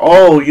 I'm like,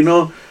 oh,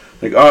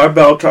 like, all right,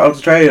 I'll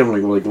try it. I'm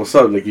like, what's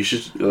up? Like, you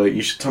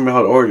should tell me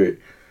how to order it.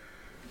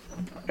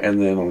 And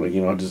then I'm like,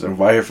 I'll just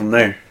invite her from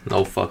there.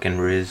 No fucking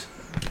Riz.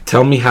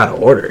 Tell me how to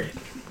order it.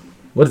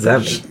 What does that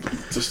mean?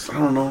 Just I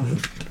don't know.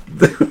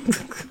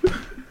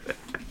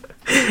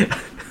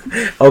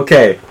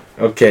 Okay.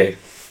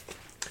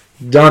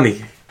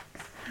 Johnny,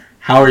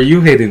 how are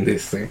you hitting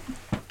this thing?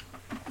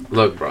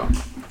 Look, bro.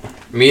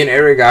 Me and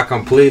Eric got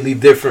completely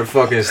different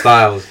fucking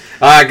styles.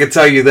 I can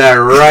tell you that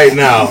right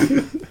now.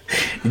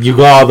 You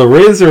got all the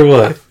Riz or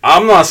what?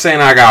 I'm not saying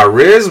I got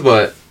Riz,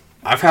 but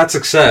I've had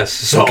success.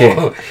 So okay.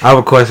 I have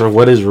a question.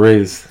 What is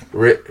Riz?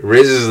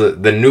 Riz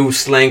is the new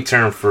slang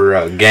term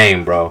for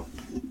game, bro.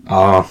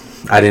 Oh,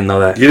 I didn't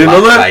know that. You didn't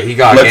know that? Like, he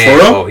got like game,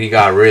 bro. He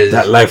got Riz.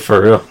 That like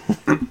for real.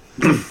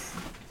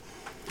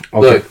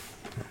 Okay. Look.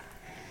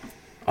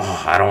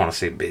 Oh, I don't want to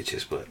say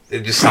bitches, but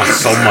it just sounds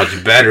so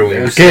much better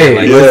when you say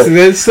it. Like,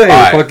 let's say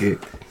right. Fuck it.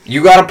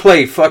 You gotta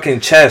play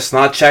fucking chess,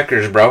 not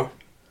checkers, bro.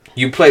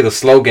 You play the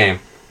slow game.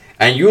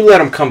 And you let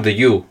them come to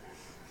you.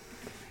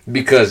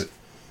 Because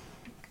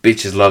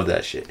bitches love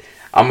that shit.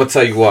 I'm gonna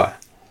tell you what.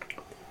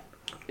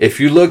 If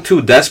you look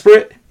too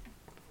desperate,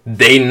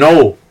 they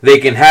know they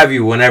can have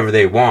you whenever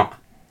they want.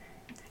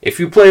 If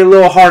you play a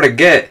little hard to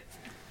get,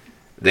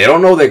 they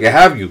don't know they can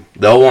have you.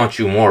 They'll want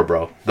you more,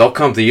 bro. They'll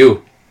come to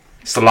you.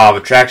 It's the law of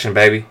attraction,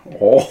 baby.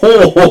 Oh.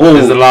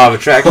 It's the law of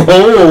attraction.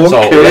 Oh, okay.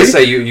 So let's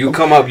say you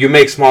come up, you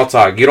make small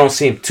talk. You don't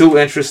seem too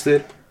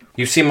interested.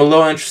 You seem a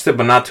little interested,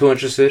 but not too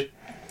interested.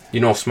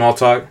 Small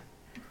talk.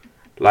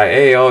 Like,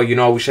 hey,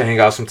 we should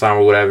hang out sometime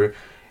or whatever.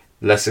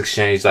 Let's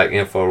exchange like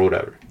info or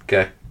whatever.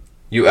 Okay.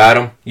 You add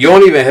them. You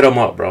don't even hit them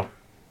up, bro.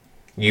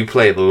 You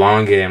play the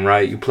long game,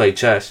 right? You play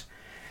chess.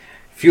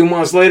 Few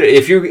months later,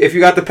 if you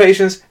got the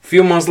patience,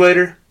 few months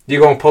later,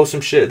 you're gonna post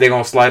some shit. They're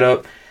gonna slide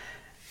up.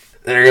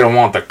 They're gonna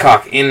want the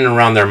cock in and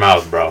around their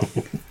mouth, bro.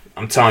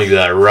 I'm telling you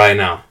that right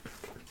now.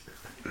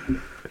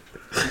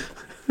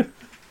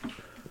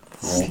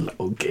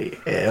 Okay,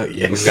 hell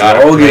yeah. You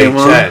gotta play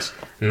chess,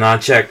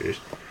 not checkers.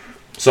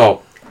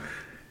 So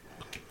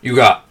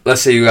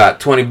let's say you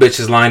got 20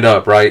 bitches lined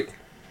up, right?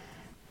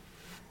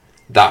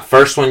 That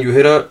first one you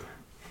hit up,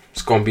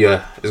 it's gonna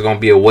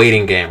be a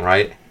waiting game,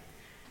 right?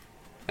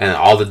 And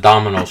all the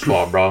dominoes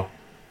fall, bro.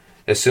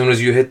 As soon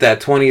as you hit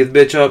that 20th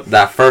bitch up,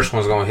 that first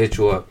one's gonna hit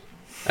you up.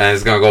 And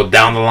it's gonna go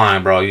down the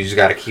line, bro. You just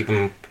gotta keep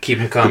them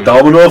coming. The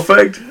domino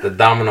effect? The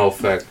domino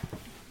effect.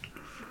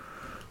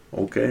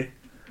 Okay.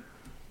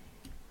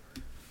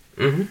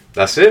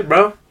 That's it,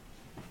 bro.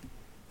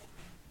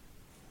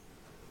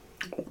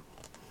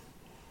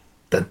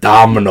 The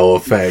domino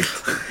effect.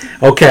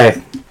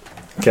 Okay.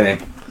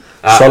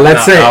 So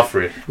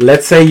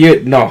let's say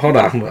you. No, hold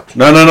on.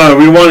 No.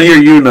 We want to hear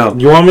you now.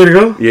 You want me to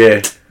go?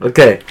 Yeah.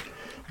 Okay.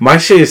 My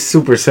shit is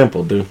super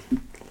simple, dude.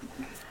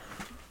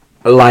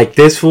 like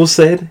this fool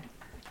said,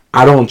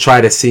 I don't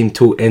try to seem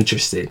too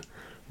interested.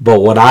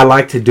 But what I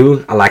like to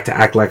do, I like to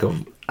act like a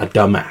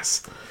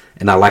dumbass.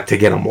 And I like to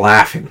get them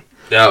laughing.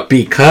 Yep.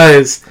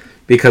 Because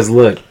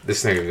look,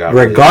 this nigga got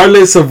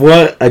regardless of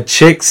what a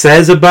chick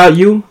says about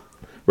you,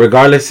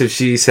 regardless if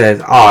she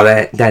says, oh,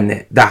 that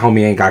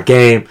homie ain't got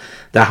game,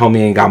 that homie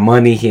ain't got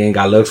money, he ain't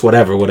got looks,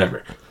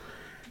 whatever.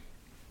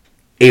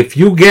 If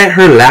you get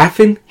her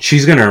laughing,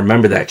 she's going to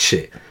remember that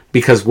shit.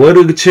 Because what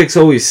do the chicks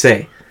always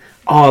say?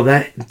 Oh,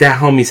 that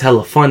homie's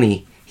hella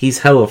funny. He's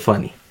hella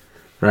funny.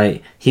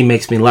 Right? He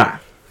makes me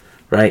laugh.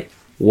 Right?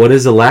 What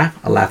is a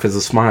laugh? A laugh is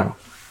a smile.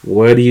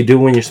 What do you do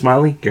when you're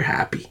smiling? You're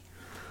happy.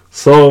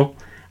 So,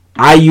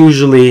 I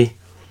usually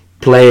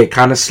play it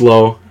kind of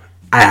slow.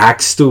 I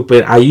act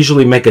stupid. I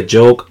usually make a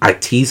joke. I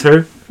tease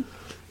her.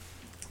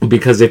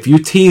 Because if you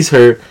tease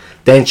her,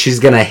 then she's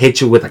going to hit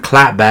you with a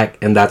clap back.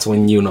 And that's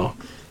when,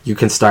 you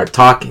can start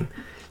talking.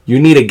 You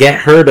need to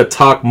get her to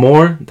talk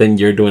more than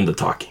you're doing the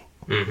talking.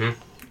 Mm-hmm.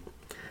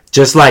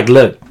 Just like,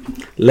 look,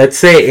 let's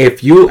say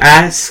if you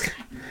ask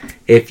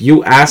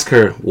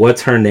her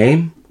what's her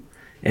name,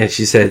 and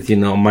she says,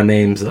 my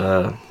name's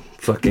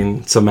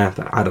fucking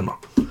Samantha. I don't know.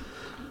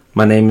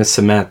 My name is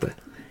Samantha.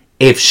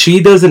 If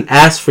she doesn't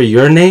ask for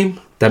your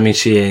name, that means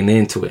she ain't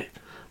into it.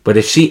 But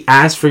if she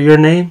asks for your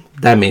name,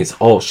 that means,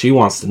 oh, she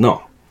wants to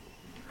know.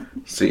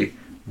 See,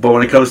 but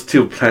when it comes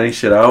to planning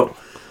shit out,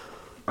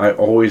 I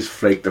always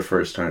flake the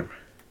first time.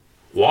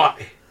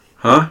 Why?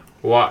 Huh?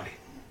 Why?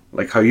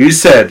 Like how you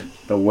said,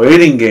 the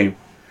waiting game.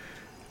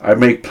 I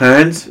make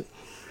plans,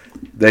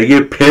 they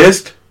get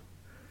pissed,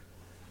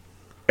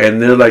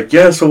 and they're like,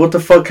 yeah, so what the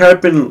fuck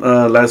happened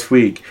last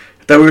week?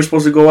 I thought we were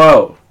supposed to go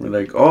out. We're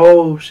like,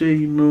 oh,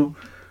 shit,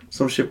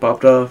 some shit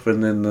popped off,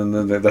 and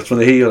then that's when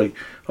they hit you, like,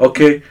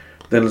 okay,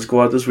 then let's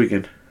go out this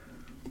weekend.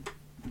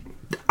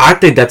 I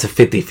think that's a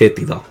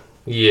 50-50, though.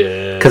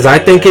 Yeah. Because I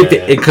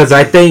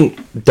think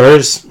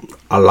there's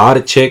a lot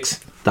of chicks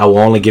that will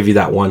only give you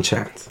that one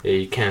chance. Yeah,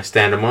 you can't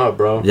stand them up,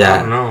 bro. Yeah. I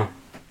don't know.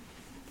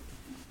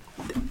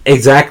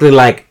 Exactly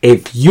like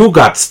if you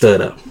got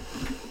stood up.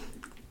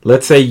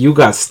 Let's say you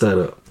got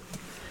stood up.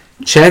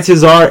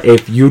 Chances are,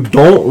 if you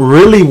don't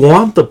really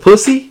want the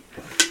pussy,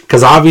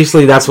 because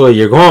obviously that's what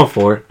you're going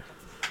for,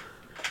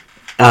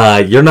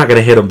 you're not going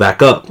to hit them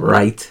back up,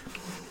 right?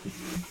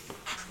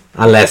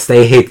 Unless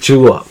they hit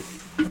you up.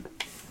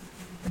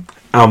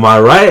 Am I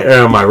right or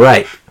am I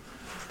right?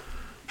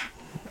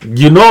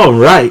 You know I'm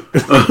right.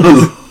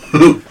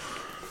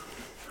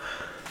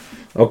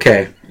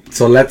 Okay,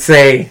 so let's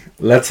say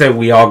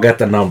we all get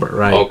the number,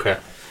 right?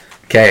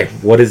 Okay,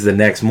 what is the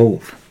next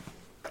move?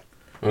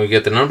 When we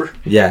get the number?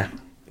 Yeah.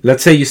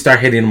 Let's say you start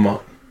hitting them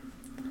up.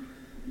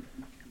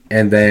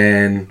 And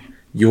then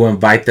you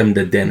invite them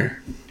to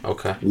dinner.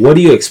 Okay. What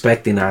are you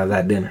expecting out of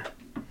that dinner?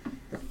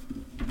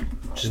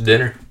 Just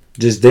dinner.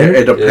 Just dinner?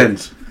 It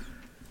depends. Yeah.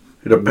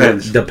 It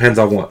depends. It depends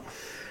on what.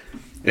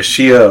 Is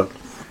she an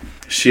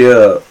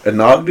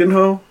Ogden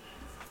hoe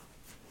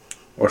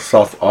or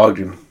South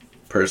Ogden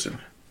person?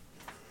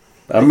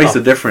 That makes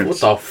a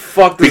difference. What the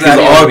fuck does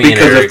that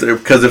mean,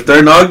 because if they're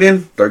in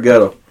Ogden, they're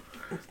ghetto.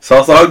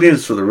 South Ogden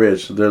is for the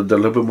rich. They're a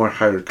little bit more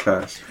higher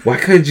class. Why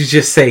couldn't you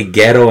just say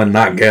ghetto and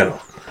not ghetto?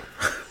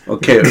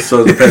 Okay,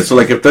 so it depends. So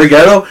like if they're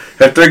ghetto,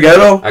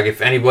 like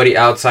if anybody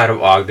outside of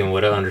Ogden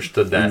would have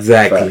understood that.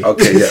 Exactly.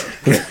 Okay,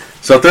 yeah.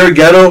 So if they're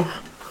ghetto,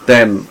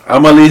 then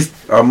I'm at least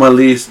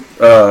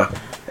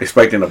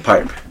expecting a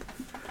pipe.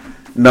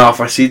 Now, if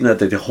I see that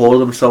they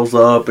hold themselves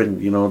up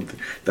and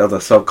they have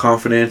the self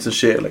confidence and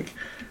shit, like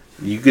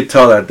you could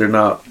tell that they're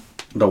not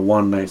the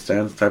one night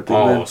stands type thing.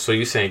 Oh, so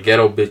you're saying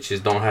ghetto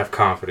bitches don't have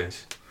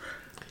confidence?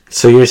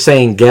 So you're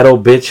saying ghetto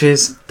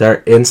bitches,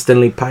 they're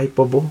instantly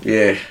pipeable?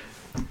 Yeah.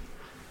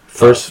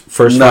 First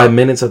 5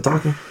 minutes of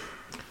talking?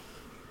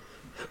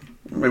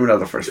 Maybe not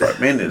the first 5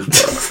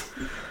 minutes,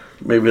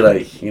 but maybe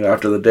like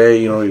after the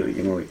day,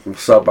 like,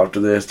 what's up after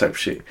this type of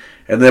shit.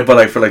 And then, but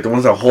like for like the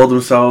ones that hold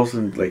themselves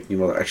and like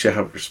actually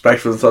have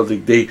respect for themselves,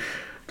 like the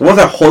ones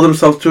that hold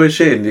themselves to a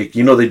shit and they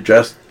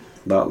dress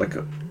not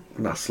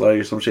slutty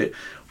or some shit,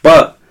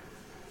 but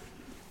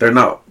they're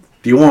not.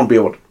 You won't be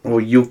able to. Well,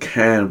 you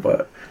can,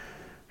 but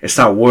it's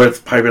not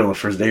worth piping on the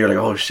first day. You're like,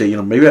 oh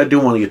shit, maybe I do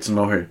want to get to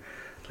know her.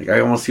 Like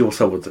I want to see what's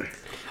up with her.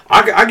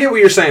 I get what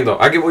you're saying though.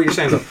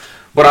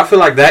 But I feel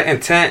like that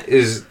intent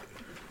is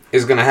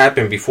gonna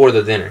happen before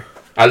the dinner.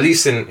 At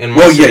least in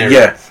my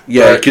scenario.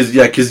 Yeah. Because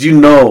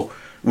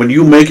when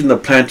you making the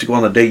plan to go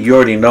on a date, you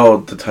already know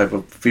the type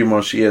of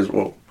female she is.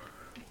 Well,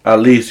 at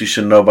least you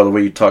should know by the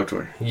way you talk to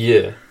her.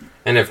 Yeah,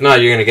 and if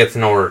not, you're gonna get to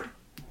know her.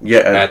 Yeah,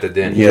 at the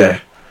dinner. Yeah.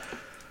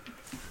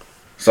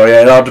 So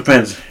yeah, it all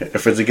depends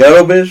if it's a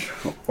ghetto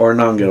bitch or a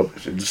non-ghetto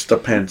bitch. It just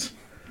depends.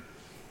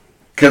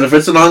 Because if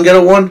it's a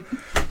non-ghetto one,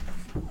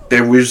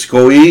 then we just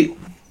go eat,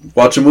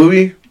 watch a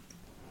movie,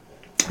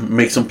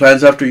 make some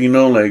plans after,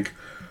 like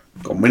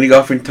go mini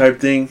golfing type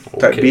thing,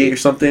 type B or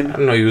something. I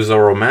didn't know you was a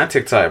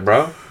romantic type,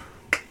 bro.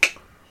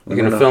 You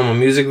gonna film a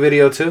music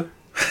video too?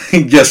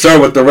 Yes, sir.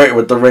 With the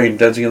rain,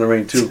 dancing in the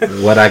rain too.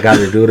 What I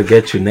gotta do to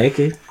get you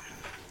naked?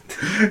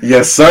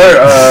 Yes,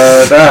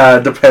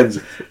 sir. Depends.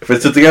 If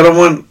it's the together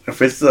one,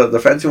 if it's the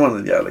fancy one,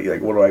 then yeah,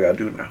 like what do I gotta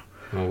do now?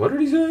 Well, what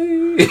did he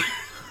say?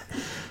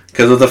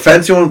 Because the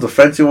fancy ones,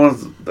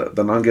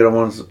 the non-ghetto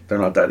ones, they're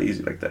not that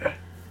easy like that.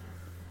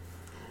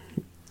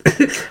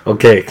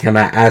 Okay, can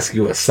I ask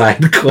you a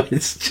side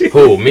question?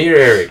 Who, me or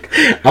Eric?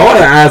 I want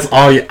to ask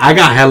all you. I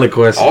got hella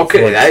questions.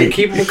 Okay, hey,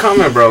 keep them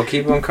coming, bro.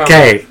 Keep them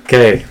coming.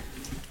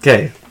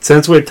 Okay.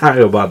 Since we're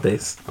talking about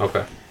this,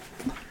 Okay.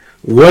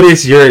 what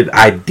is your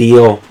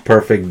ideal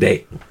perfect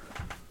date?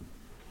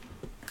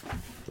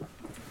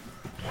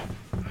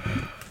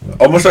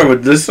 I'm gonna start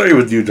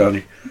with you,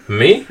 Johnny.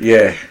 Me?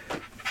 Yeah.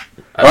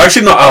 Or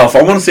actually, no, Alf.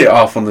 I want to say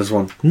Alf on this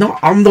one. No,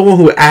 I'm the one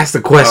who asked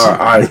the question. All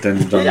right,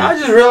 then, Johnny. Yeah, I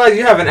just realized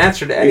you haven't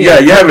answered any. Yeah,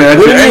 you haven't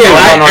answered any.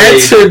 I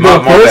answered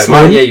the first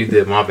one. Yeah, you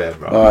did. My bad,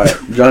 bro. All right,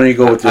 Johnny,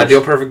 go with yours.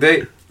 Ideal perfect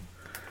date?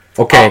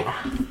 Okay,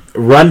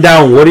 run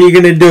down. What are you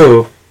gonna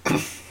do?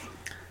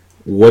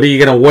 What are you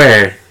gonna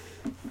wear?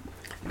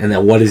 And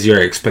then what is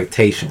your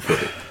expectation for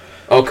it?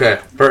 Okay,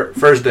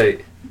 first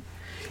date.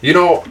 You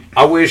know,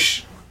 I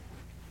wish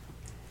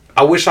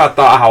I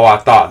thought how I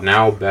thought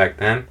now back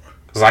then.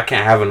 Because I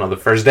can't have another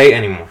first date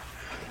anymore.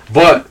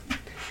 But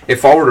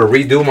if I were to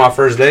redo my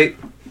first date,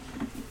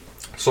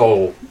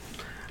 so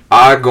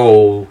I'd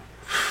go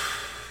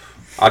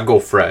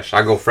fresh.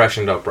 I'd go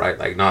freshened up, right?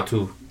 Like not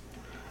too.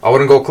 I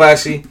wouldn't go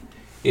classy,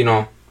 you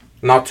know,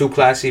 not too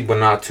classy, but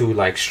not too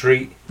like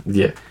street.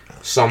 Yeah.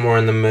 Somewhere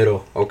in the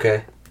middle,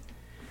 okay.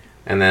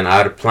 And then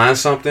I'd plan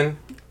something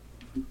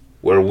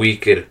where we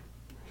could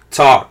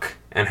talk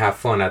and have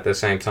fun at the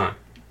same time.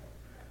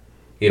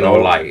 You know,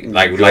 like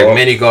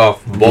mini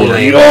golf,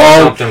 bowling, or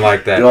something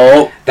like that.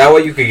 That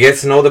way you could get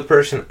to know the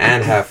person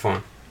and have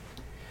fun.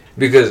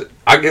 Because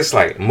I guess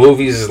like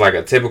movies is like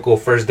a typical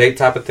first date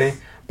type of thing.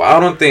 But I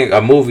don't think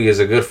a movie is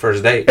a good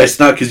first date. It's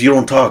not because you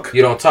don't talk.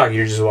 You don't talk.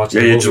 You're just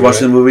watching. Yeah, you're just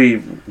watching the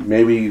movie.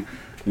 Maybe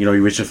you're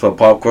reaching for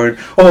popcorn.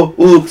 Oh,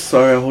 oops!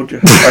 Sorry, I hold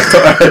your.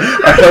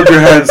 I held your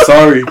hand.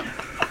 Sorry.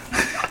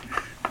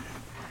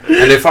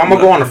 And if I'm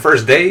gonna go on a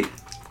first date,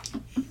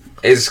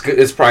 it's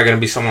probably gonna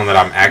be someone that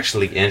I'm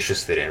actually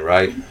interested in,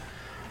 right?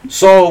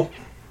 So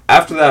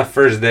after that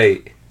first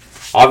date,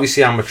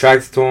 obviously I'm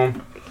attracted to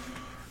him,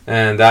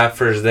 and that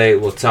first date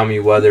will tell me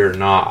whether or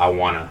not I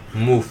want to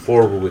move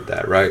forward with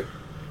that, right?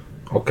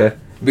 Okay.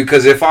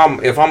 Because if I'm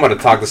gonna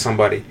talk to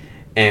somebody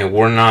and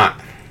we're not,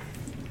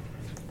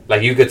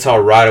 like, you could tell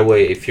right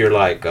away if you're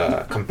like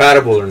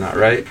compatible or not,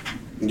 right?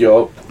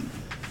 Yup.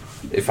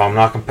 If I'm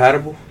not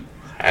compatible,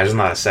 it's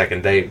not a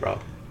second date, bro.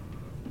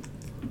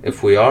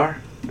 If we are,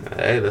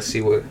 hey, let's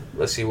see what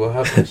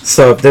happens.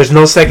 So if there's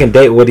no second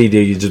date, what do?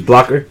 You just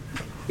block her?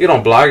 You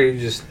don't block her. You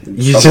just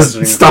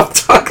stop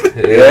talking.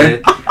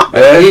 Yeah.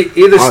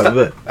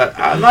 Either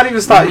not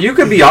even stop. You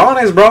could be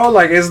honest, bro.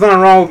 Like, it's nothing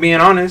wrong with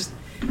being honest.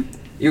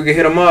 You can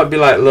hit them up, be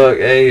like, look,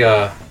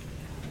 hey,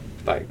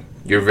 like,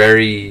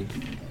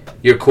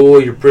 you're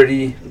cool, you're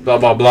pretty, blah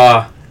blah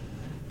blah.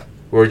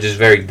 We're just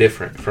very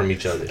different from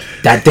each other.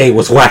 That date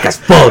was whack as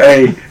fuck.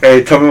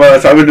 Hey, tell me what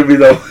that's happened to me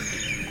though.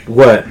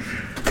 What?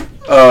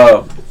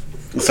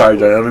 Sorry,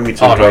 Johnny. I don't mean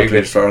to interrupt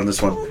you. Start on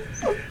this one.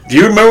 Do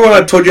you remember when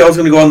I told you I was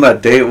gonna go on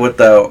that date with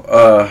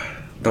the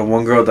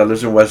one girl that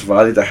lives in West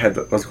Valley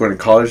that was going to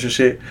college and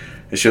shit,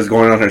 and she was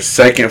going on her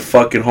second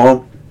fucking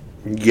home?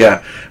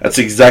 Yeah, that's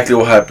exactly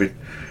what happened.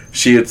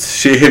 She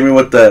hit me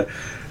with the,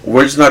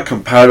 we're just not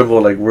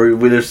compatible. Like we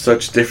live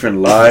such different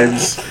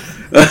lives.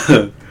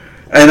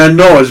 And I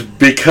know it's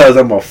because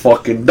I'm a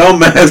fucking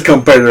dumbass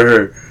compared to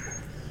her.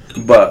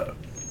 But,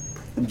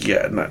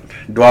 yeah,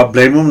 do I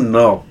blame him?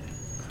 No.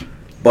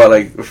 But,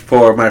 like,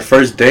 for my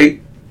first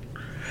date,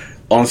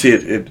 honestly,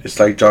 it's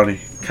like Johnny.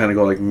 Kind of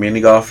go, like,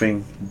 mini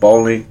golfing,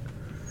 bowling,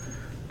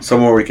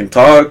 somewhere we can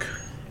talk.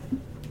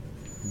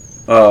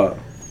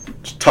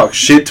 Just talk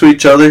shit to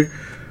each other.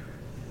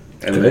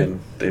 And then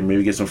they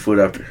maybe get some food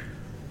after.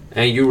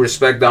 And you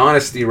respect the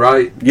honesty,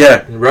 right?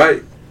 Yeah.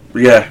 Right?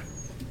 Yeah.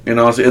 And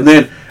honestly,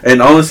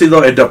 and honestly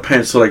though, it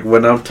depends. So like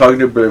when I'm talking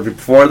to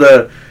before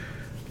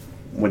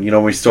when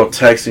we still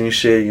texting and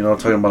shit,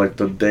 talking about like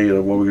the date or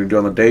what we're gonna do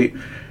on the date,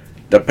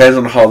 depends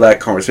on how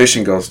that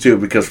conversation goes too.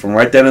 Because from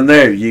right then and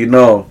there,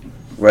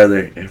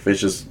 whether if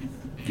it's just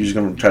you're just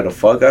gonna try to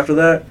fuck after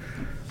that,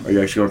 or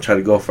you're actually gonna try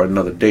to go for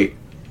another date.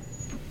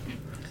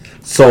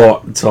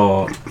 So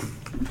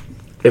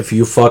if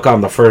you fuck on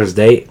the first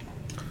date,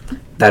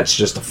 that's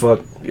just a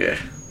fuck. Yeah.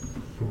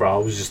 Bro, I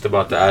was just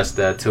about to ask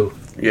that too.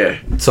 Yeah.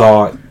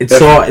 So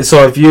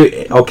if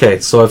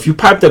you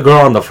pipe the girl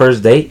on the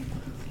first date,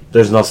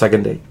 there's no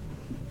second date.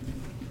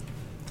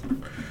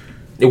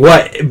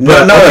 What?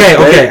 But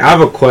okay. I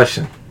have a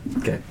question.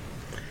 Okay,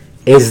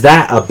 is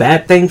that a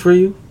bad thing for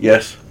you?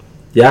 Yes.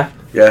 Yeah.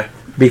 Yeah.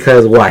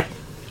 Because why?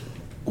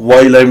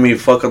 Why you letting me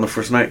fuck on the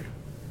first night?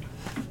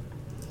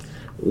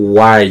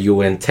 Why are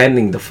you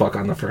intending to fuck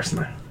on the first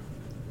night?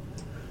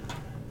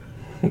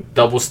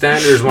 Double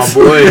standards, my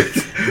boy.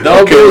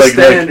 Double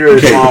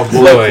standards, my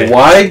boy. Look,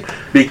 why?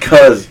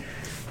 Because,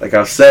 like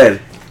I've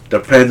said,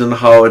 depends on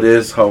how it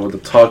is, how the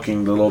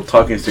little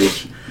talking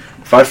stage.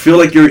 If I feel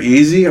like you're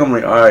easy, I'm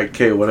like, alright,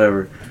 okay,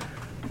 whatever.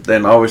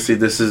 Then obviously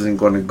this isn't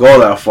going to go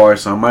that far,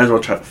 so I might as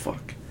well try to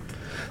fuck.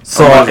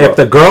 So if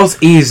the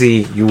girl's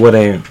easy, you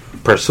wouldn't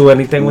pursue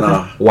anything with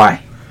her?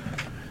 Why?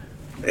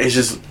 It's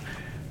just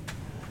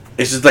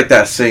like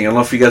that saying. I don't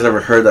know if you guys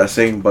ever heard that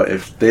saying, but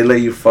if they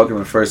let you fuck on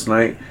the first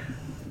night,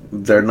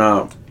 they're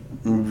not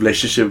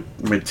relationship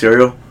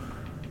material.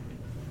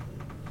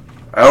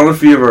 I don't know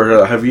if you ever heard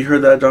that. Have you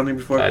heard that, Johnny,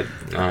 before? I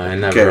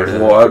never heard of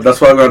that. Well,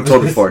 that's what I've gotten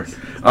told before.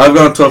 I've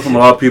gotten told from a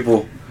lot of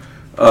people,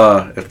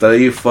 if they let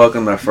you fuck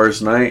on that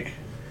first night,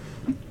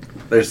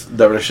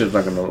 that relationship's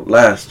not going to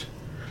last.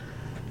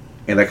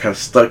 And that kind of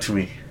stuck to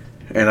me.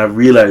 And I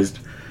realized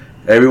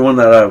everyone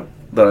that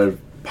I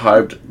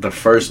piped the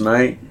first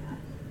night,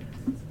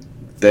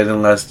 they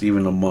didn't last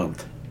even a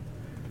month.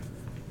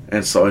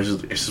 And so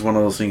it's just one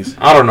of those things.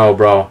 I don't know,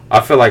 bro. I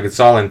feel like it's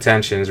all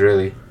intentions,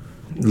 really.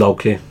 Low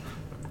key.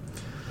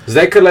 Because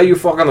they could let you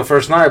fuck on the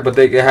first night, but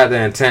they could have the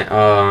intent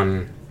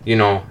on,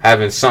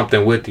 having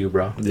something with you,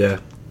 bro. Yeah.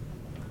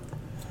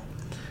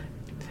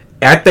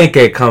 I think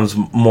it comes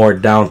more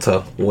down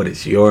to what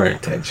is your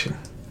intention.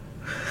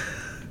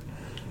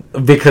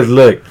 Because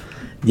look,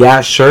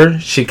 yeah, sure,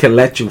 she can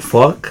let you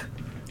fuck,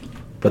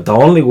 but the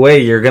only way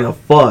you're gonna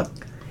fuck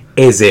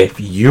is if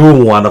you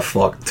wanna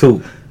fuck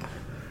too.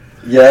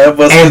 Yeah,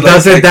 but and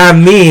doesn't that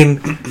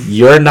mean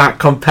you're not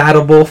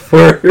compatible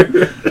for?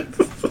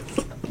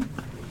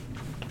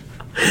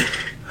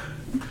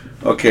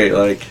 Okay,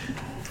 like,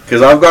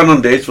 because I've gone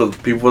on dates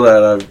with people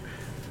that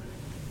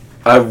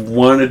I've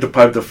wanted to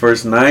pipe the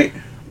first night,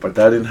 but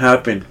that didn't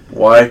happen.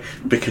 Why?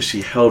 Because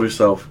she held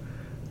herself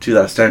to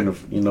that standard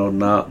of,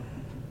 not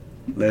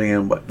letting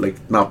him,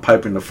 not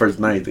piping the first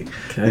night thing.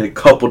 Okay. And a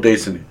couple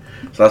dates in it.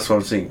 So that's what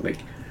I'm saying. Like,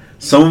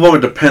 some of them,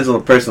 it depends on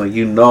the person. Like,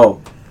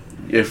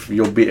 if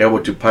you'll be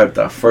able to pipe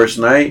that first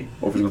night,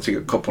 or if it's going to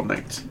take a couple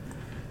nights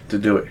to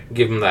do it.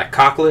 Give them that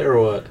cocklet or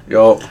what?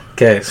 Yo.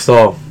 Okay,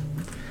 so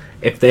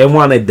if they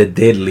wanted the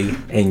diddly,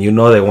 and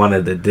they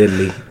wanted the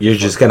diddly, you're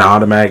just going to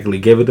automatically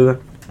give it to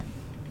them?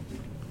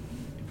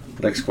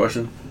 Next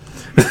question.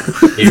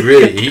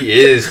 He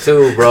is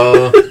too,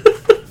 bro.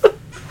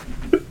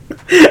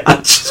 I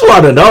just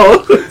want to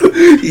know.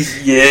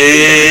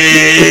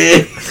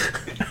 Yeah.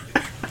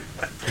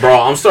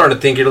 Bro, I'm starting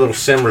to think your little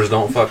simmers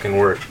don't fucking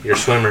work. Your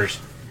swimmers.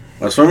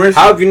 My swimmers?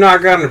 How have you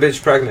not gotten a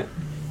bitch pregnant?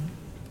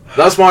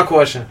 That's my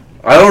question.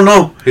 I don't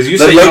know. Because you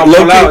say you don't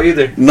pull out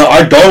either. No,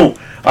 I don't.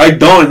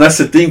 And that's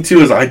the thing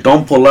too, is I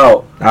don't pull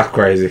out. That's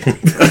crazy.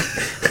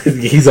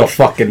 He's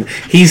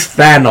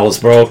Thanos,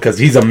 bro, because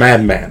he's a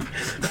madman.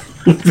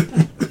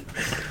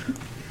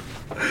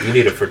 You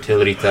need a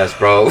fertility test,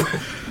 bro.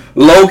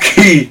 Low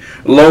key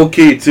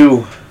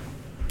too.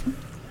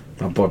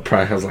 My boy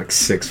probably has like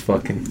six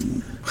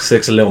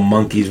little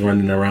monkeys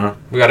running around.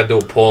 We gotta do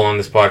a poll on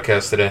this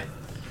podcast today.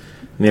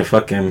 Yeah,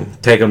 fucking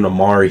take him to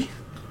Mari.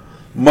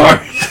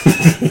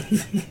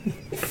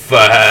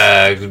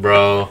 Fags,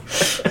 bro.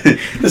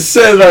 It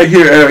says right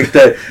here, Eric,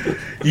 that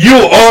you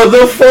are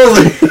the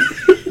fully.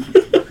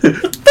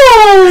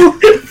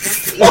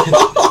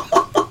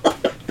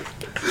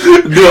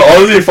 Dude,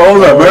 honestly, if I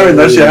was not married and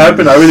that shit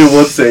happened, I really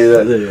would say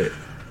that.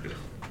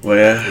 Well,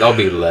 yeah. That'll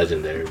be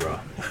legendary, bro.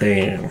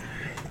 Damn.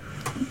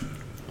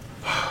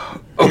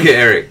 Okay,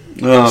 Eric.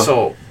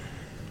 So,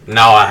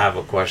 now I have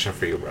a question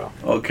for you, bro.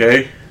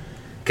 Okay.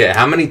 Okay,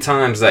 how many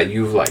times that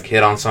you've,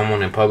 hit on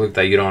someone in public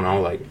that you don't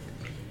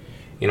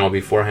know,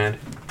 beforehand?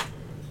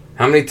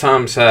 How many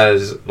times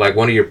has,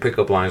 one of your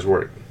pickup lines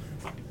worked?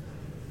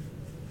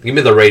 Give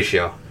me the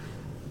ratio.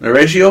 The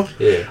ratio?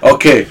 Yeah.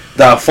 Okay,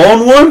 that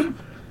phone one?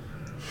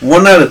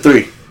 1 out of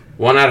 3.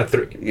 1 out of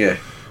 3? Yeah.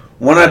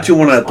 1 out of 2,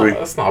 1 out of 3.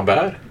 That's not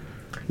bad.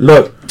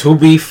 Look, to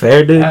be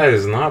fair, dude. That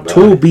is not bad.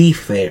 To be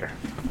fair.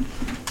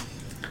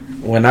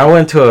 When I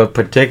went to a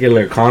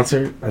particular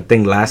concert, I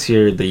think last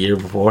year, the year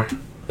before.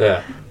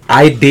 Yeah.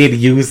 I did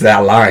use that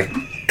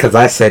line. Because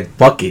I said,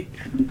 fuck it.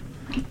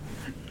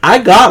 I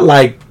got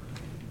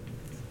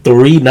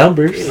 3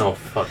 numbers. You know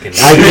fucking...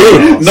 I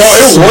did. No,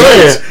 it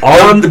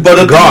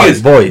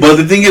was. But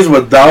the thing is,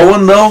 with that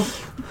one, though,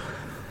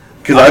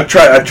 because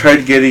I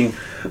tried getting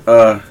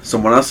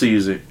someone else to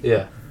use it.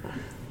 Yeah.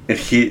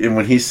 And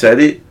when he said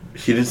it,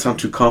 he didn't sound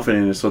too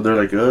confident in it. So they're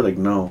like,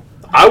 no.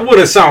 I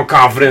wouldn't sound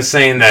confident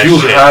saying that you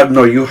shit.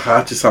 You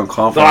have to sound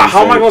confident.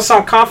 How am I going to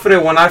sound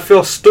confident when I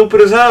feel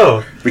stupid as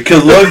hell?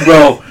 Because look,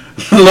 bro.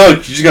 Look,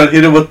 you just got to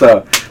hit it with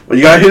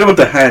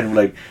the hand.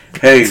 Like,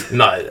 hey.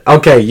 No.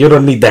 Okay, you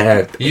don't need the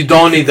hand. You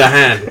don't need the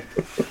hand.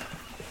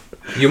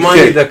 You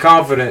might need the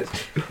confidence.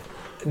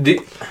 Do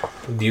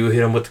you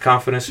hit him with the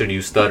confidence or do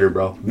you stutter,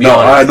 bro?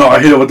 I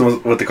hit it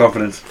with the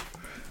confidence.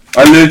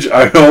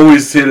 I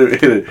always hit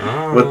it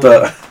with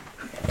the.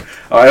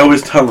 I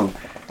always tell them,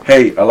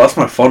 hey, I lost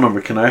my phone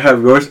number. Can I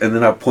have yours? And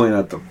then I point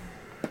at them,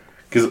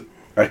 because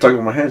I talk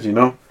with my hands,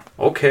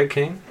 Okay,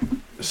 King.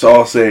 So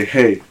I'll say,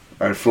 hey,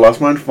 I've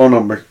lost my phone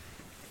number.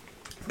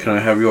 Can I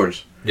have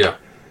yours? Yeah.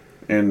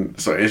 And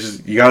so it's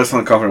just, you gotta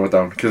sound confident with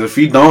that one, because if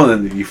you don't,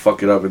 then you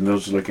fuck it up, and they'll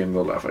just look and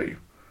they'll laugh at you.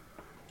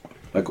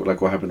 Like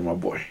what happened to my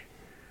boy.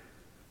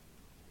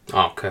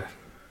 Oh, okay.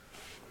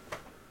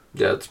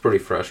 Yeah, it's pretty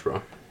fresh,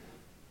 bro.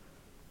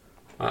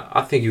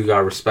 I think you got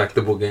a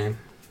respectable game.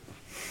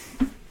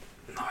 No,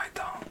 I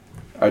don't.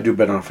 I do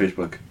bet on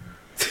Facebook.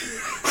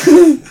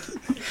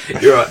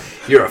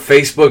 You're a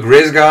Facebook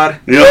Riz God?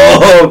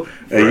 Yo!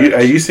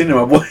 Are you seen it,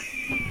 my boy?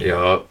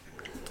 Yo.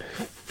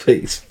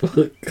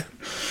 Facebook.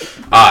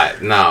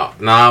 Alright, now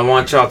I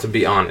want y'all to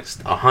be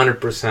honest.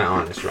 100%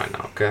 honest right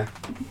now, okay?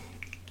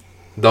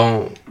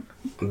 Don't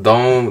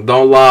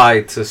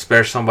lie to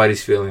spare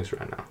somebody's feelings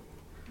right now.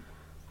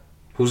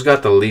 Who's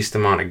got the least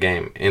amount of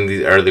game in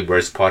the Early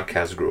Birds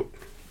podcast group?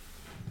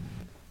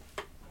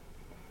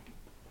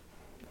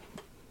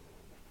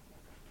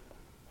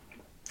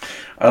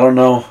 I don't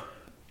know.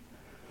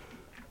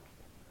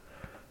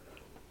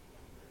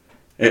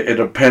 It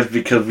depends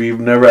because we've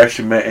never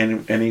actually met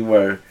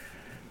anywhere.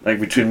 Like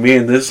between me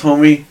and this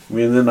homie,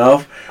 me and then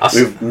Alf,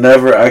 we've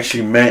never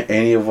actually met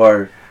any of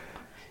our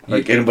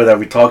anybody that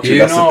we talk to.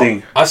 That's the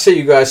thing. I say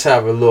you guys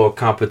have a little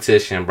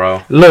competition,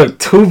 bro. Look,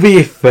 to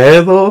be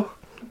fair though,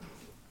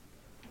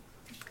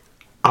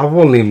 I've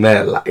only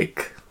met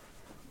like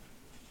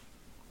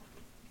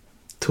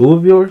 2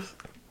 of yours.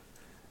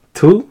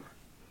 2?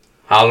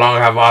 How long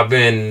have I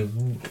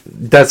been?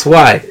 That's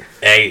why.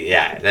 Hey,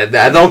 yeah,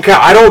 that don't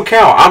count. I don't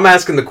count. I'm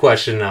asking the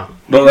question now.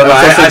 No,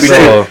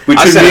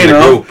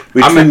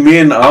 between me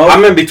and Al.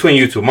 I'm in between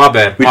you two. My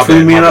bad.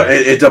 Between me and Al,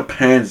 it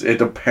depends. It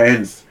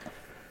depends.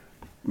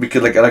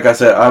 Because like I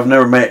said, I've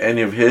never met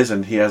any of his,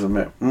 and he hasn't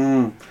met.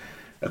 I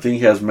think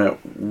he has met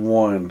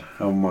one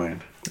of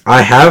mine.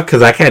 I have,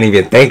 because I can't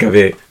even think of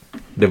it,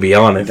 to be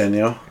honest.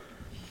 Danielle?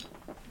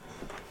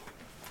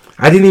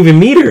 I didn't even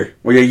meet her.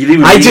 Well, yeah, you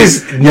didn't even I meet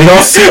just, her.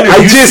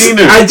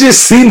 I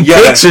just seen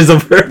pictures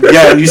of her.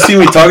 Yeah, and you see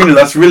me talking to her,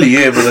 that's really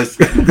it. But that's,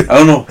 I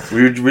don't know.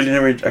 We really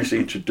never actually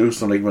introduced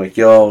them. Like,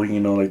 yo,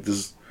 like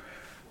this.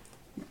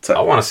 I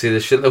want to see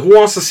this shit. Who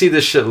wants to see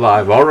this shit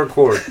live? I'll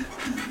record.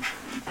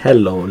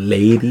 Hello,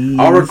 ladies.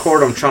 I'll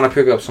record. I'm trying to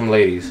pick up some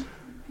ladies.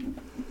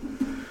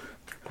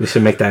 We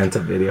should make that into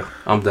a video.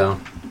 I'm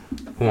down.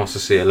 Who wants to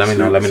see it? Let me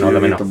know.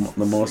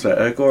 The most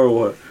at Echo or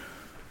what?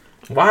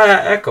 Why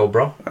at Echo,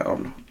 bro? I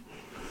don't know.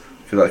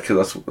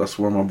 Cause that's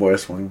where my boy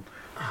S1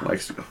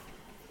 likes to go.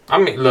 I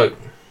mean, look,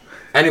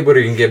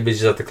 anybody can get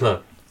bitches at the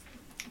club.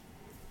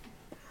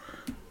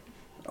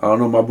 I don't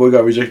know. My boy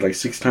got rejected like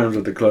 6 times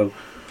at the club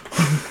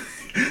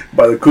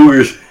by the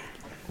Cougars.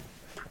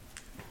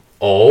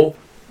 Oh,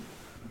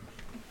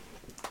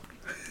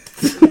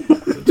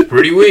 it's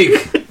pretty weak.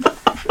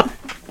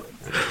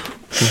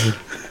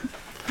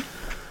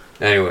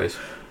 Anyways,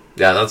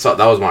 yeah, that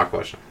was my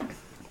question.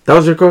 That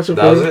was your question?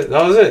 That was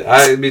it.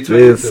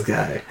 This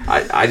guy.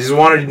 I just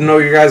wanted to know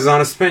your guys'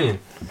 honest opinion.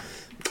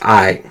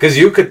 Because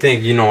you could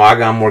think, I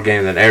got more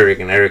game than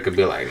Eric, and Eric could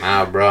be like,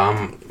 nah,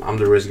 bro, I'm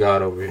the risk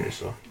god over here,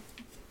 so.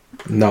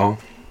 No.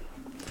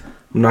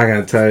 I'm not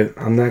gonna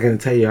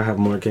tell you. I have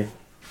more game.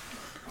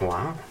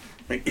 Wow.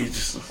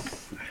 Just...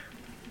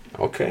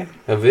 Okay.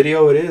 A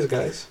video it is,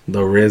 guys.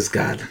 The Riz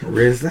God.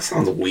 Riz, that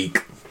sounds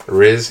weak.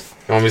 Riz?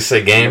 You want me to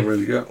say game?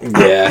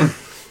 Yeah.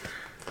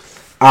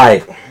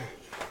 Alright.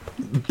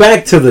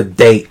 Back to the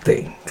date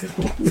thing.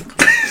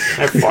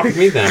 Hey, fuck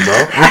me then, bro.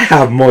 I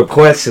have more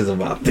questions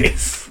about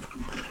this.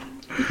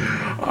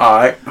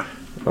 Alright.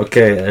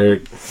 Okay,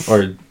 Eric.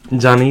 Or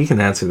Johnny, you can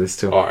answer this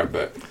too. Alright,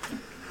 bet.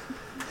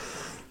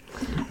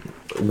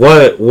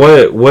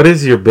 What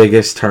is your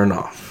biggest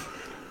turnoff?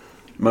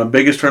 My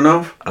biggest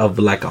turnoff? Of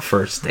like a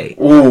first date.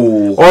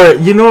 Ooh. Or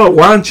you know what?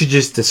 Why don't you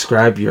just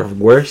describe your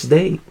worst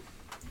date?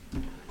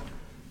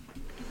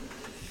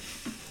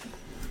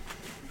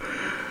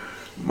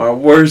 My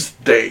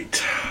worst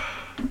date.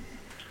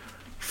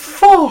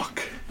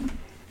 Fuck.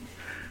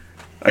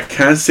 I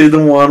can't say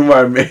the one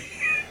where I made.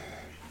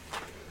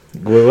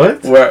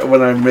 What?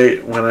 When I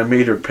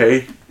made her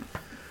pay.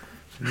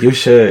 You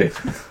should.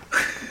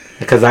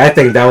 Because I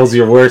think that was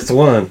your worst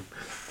one.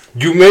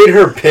 You made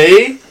her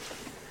pay?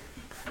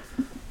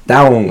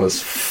 That one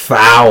was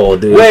foul,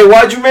 dude. Wait,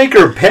 why'd you make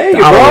her pay,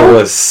 that bro? One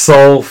was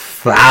so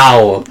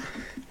foul.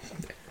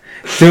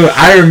 Dude,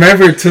 I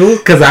remember too,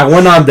 because I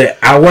went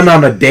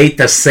on a date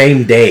the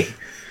same day.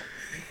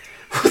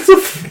 What the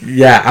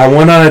Yeah, I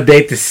went on a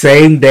date the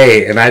same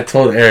day, and I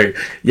told Eric,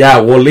 yeah,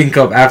 we'll link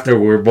up after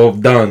we're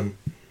both done.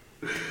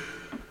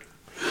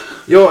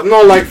 Yo,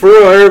 no, like for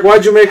real, Eric,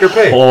 why'd you make her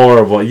pay?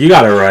 Horrible. You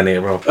gotta run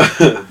it, bro.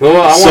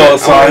 Well, I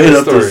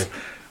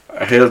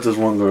hit up this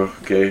one girl,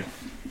 okay?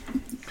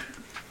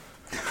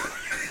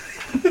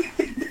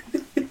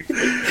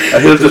 I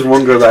hit up this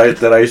one girl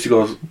that I used to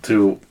go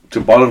to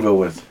Bottomville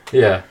with.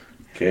 Yeah.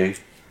 Okay.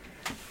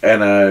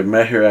 And I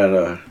met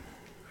her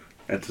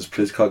at this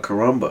place called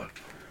Caramba.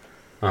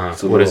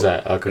 What is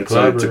that? Like a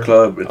club? It's a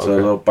club. It's a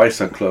little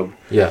bison club.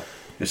 Yeah.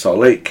 In Salt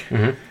Lake.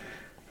 Mm-hmm.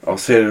 I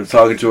was sitting and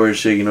talking to her and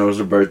shit, it was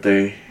her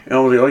birthday. And I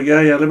was like,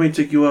 oh yeah, let me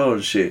take you out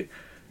and shit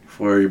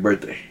for your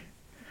birthday.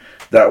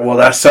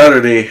 That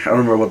Saturday, I don't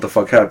remember what the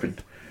fuck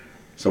happened.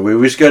 So we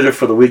rescheduled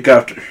for the week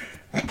after.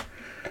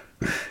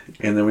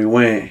 And then we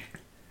went.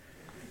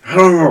 I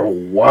don't remember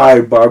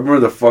why, but I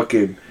remember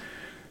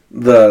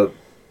the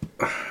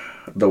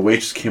the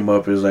waitress came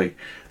up and was like,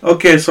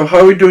 okay, so how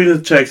are we doing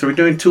the checks? Are we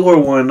doing 2 or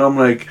 1? I'm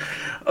like,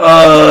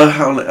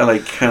 I'm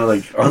like kind of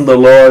like on the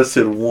low. I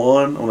said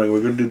 1. I'm like,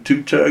 we're gonna do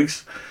 2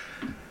 checks.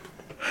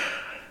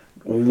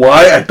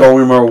 Why? I don't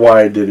remember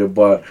why I did it,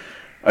 but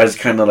I just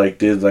kind of like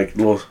did like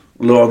little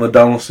on the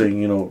down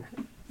saying,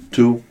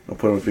 2. I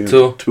put on the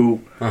finger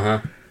 2.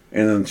 And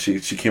then she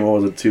came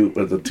over with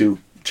the 2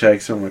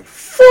 checks. And I'm like,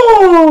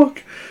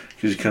 fuck.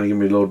 She kind of gave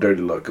me a little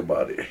dirty look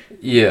about it.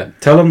 Yeah.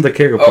 Tell him the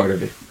kicker part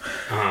of it.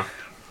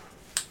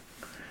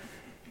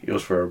 It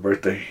was for her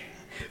birthday.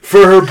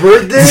 For her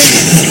birthday?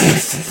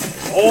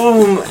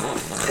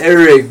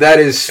 Eric, that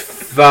is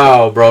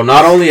foul, bro.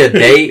 Not only a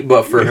date,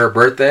 but for her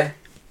birthday.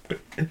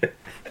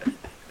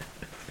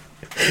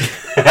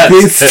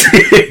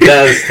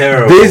 That's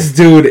terrible. This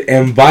dude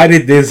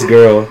invited this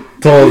girl,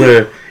 told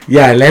her,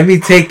 yeah, let me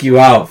take you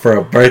out for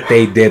a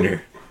birthday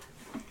dinner.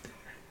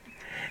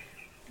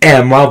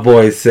 And my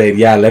boy said,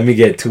 yeah, let me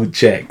get 2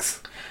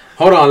 checks.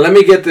 Hold on, let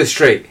me get this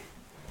straight.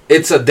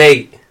 It's a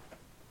date.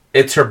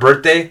 It's her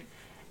birthday.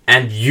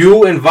 And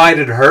you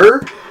invited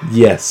her?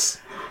 Yes.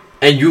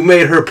 And you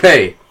made her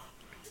pay?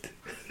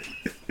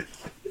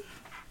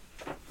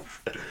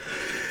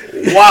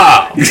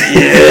 Wow.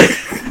 Yeah.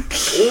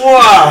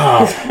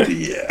 Wow.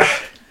 Yeah.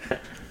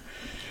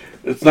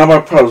 It's not my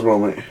problems,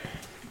 moment.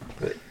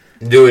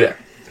 Dude,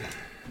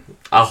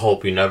 I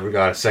hope you never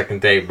got a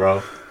second date,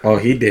 bro. Oh,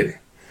 he did it.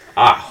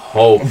 I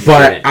hope.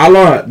 But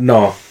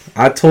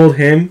I told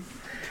him,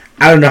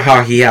 I don't know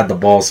how he had the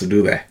balls to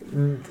do that.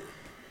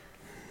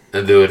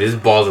 Dude, his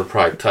balls are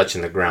probably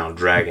touching the ground,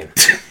 dragging.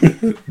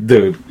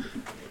 Dude,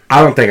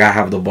 I don't think I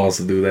have the balls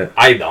to do that.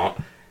 I don't.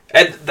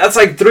 And that's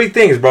like 3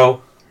 things,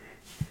 bro.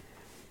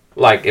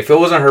 Like, if it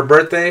wasn't her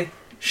birthday,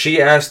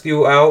 she asked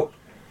you out,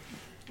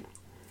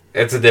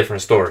 it's a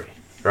different story,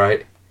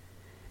 right?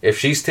 If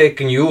she's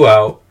taking you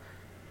out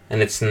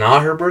and it's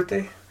not her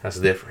birthday, that's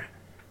different.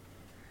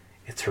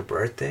 It's her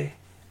birthday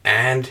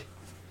and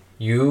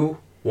you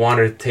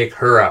wanted to take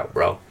her out,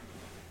 bro.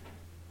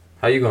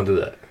 How you gonna do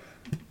that?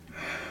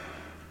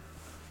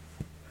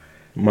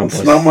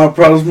 It's not my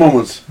proudest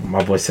moments.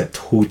 My boy said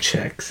 2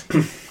 checks.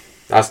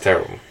 That's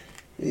terrible.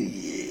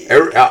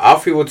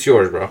 Alfie, what's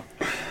yours, bro?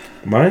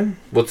 Mine?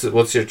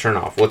 What's your turn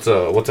off? What's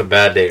a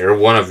bad day or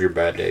one of your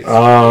bad days?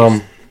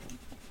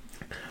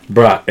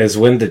 Bruh, is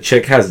when the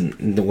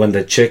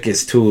chick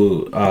is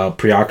too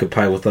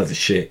preoccupied with other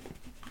shit.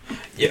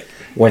 Yeah.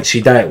 When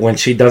she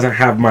doesn't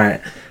have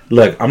my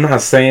look, I'm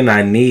not saying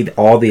I need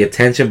all the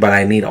attention, but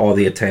I need all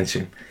the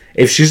attention.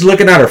 If she's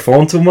looking at her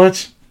phone too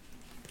much,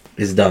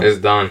 it's done. It's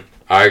done.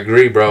 I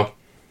agree, bro.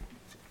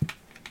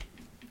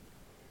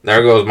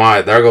 There goes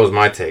my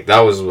take. That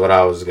was what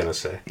I was gonna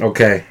say.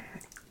 Okay.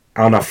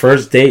 On a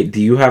first date,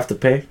 do you have to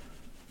pay?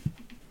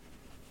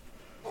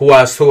 Who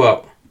asked who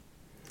out?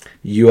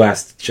 You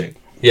asked the chick.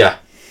 Yeah.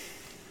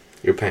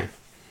 You're paying.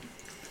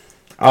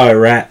 Alright,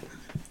 Rat.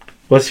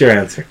 What's your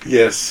answer?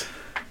 Yes.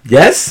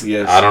 Yes?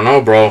 Yes. I don't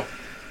know, bro.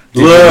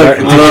 Look.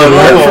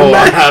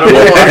 I don't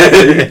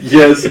know.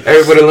 Yes.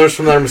 Everybody learns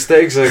from their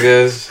mistakes, I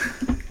guess.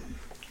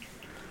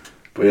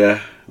 But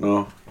yeah,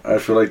 no. I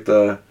feel like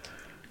the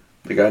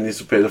guy needs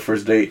to pay the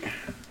first date.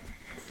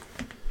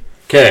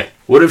 Okay.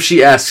 What if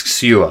she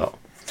asks you out?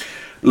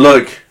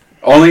 Look,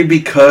 only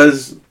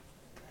because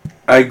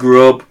I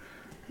grew up,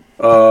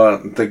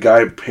 the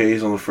guy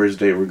pays on the first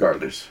date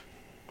regardless.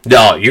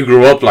 No, you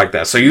grew up like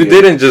that. So you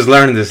didn't just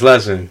learn this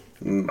lesson.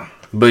 No.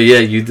 But yeah,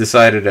 you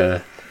decided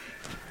to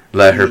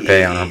let her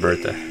pay on her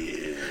birthday.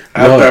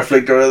 After I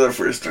flicked her the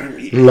first time.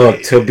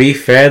 Look, to be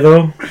fair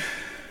though,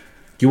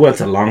 you went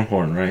to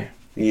Longhorn, right?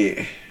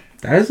 Yeah.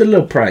 That is a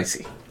little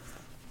pricey.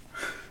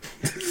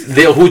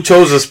 Who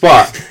chose the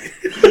spot?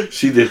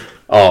 She did.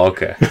 Oh,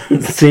 okay.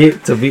 See,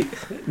 to be...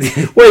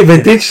 Wait,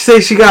 but did you say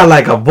she got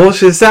like a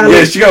bullshit salad?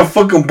 Yeah, she got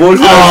fucking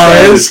bullshit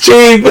salad. Oh, it's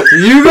cheap.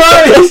 You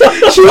guys,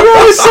 she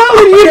got a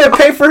salad. You didn't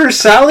pay for her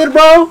salad,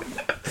 bro?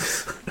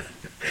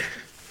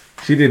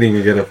 She didn't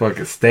even get a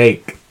fucking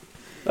steak.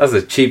 That's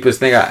the cheapest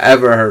thing I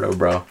ever heard of,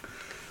 bro.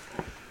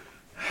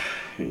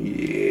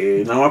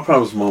 Yeah, not my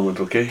proudest moment,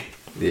 okay?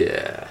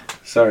 Yeah.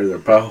 Sorry there,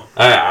 pal.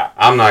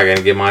 I'm not going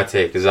to give my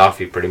take because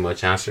Alfie pretty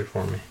much answered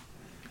for me.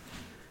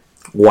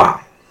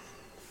 Wow.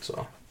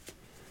 So,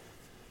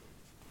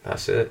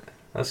 that's it.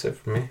 That's it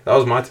for me. That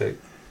was my take.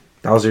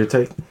 That was your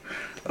take?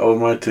 That was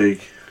my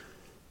take.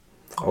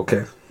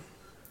 Okay.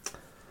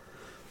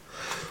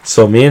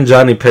 So, me and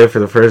Johnny pay for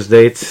the first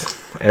dates.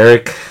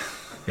 Eric,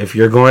 if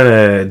you're going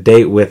to a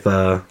date with,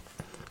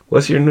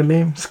 what's your new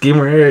name?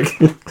 Schemer Eric.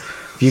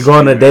 If you go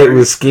on a date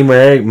with Schemer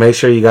Eric, make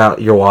sure you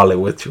got your wallet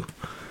with you.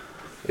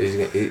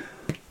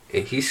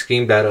 He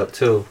schemed that up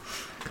too.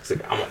 He's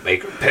like, I'm gonna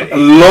make her pay.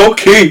 Low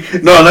key.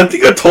 No, I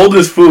think I told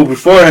this fool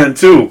beforehand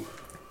too.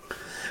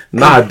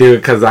 Nah,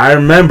 dude, because I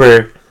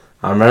remember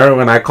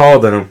when I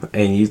called him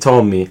and you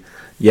told me,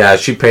 yeah,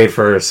 she paid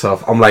for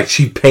herself. I'm like,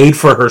 she paid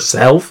for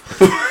herself?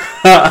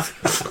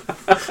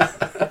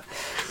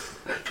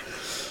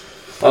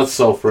 That's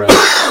so fresh.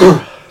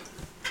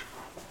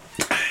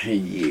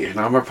 Yeah,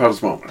 not my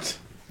proudest moments.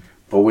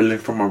 But we learn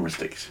from our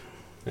mistakes.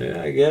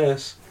 Yeah, I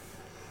guess.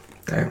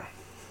 Damn.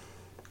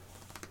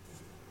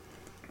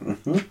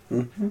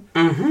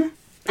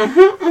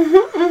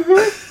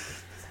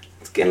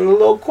 It's getting a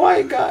little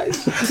quiet,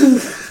 guys.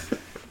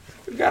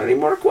 You got any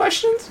more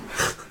questions?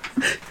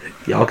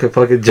 Y'all can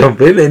fucking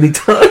jump in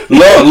anytime.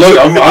 Look,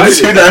 I'm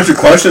just here to answer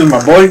questions,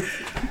 my boy.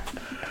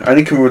 I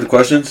didn't come here with the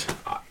questions.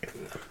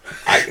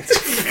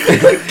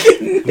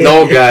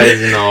 No,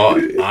 guys, no.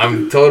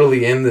 I'm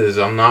totally in this.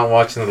 I'm not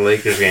watching the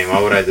Lakers game.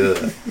 Why would I do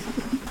that?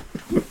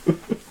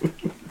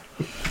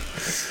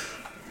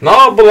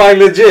 No, but like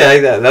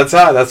legit,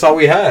 that's all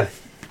we had.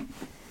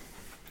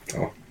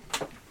 Oh.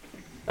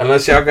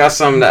 Unless y'all got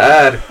something to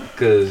add,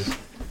 cause.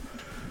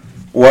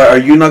 Why are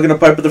you not gonna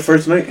pipe it the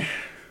first night?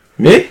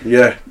 Me?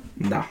 Yeah.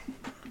 No.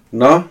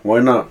 No? Why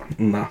not?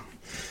 No.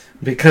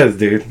 Because,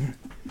 dude,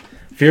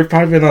 if you're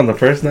piping on the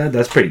first night,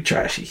 that's pretty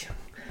trashy.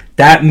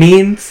 That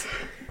means,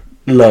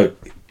 look,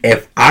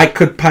 if I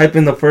could pipe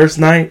in the first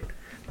night,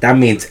 that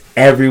means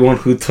everyone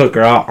who took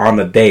her out on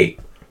the date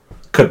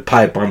could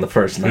pipe on the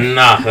first night.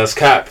 Nah, that's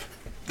cap.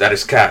 That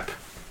is cap.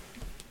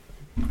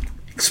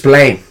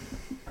 Explain.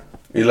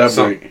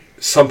 Elaborate.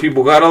 Some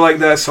people got it like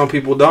that. Some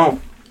people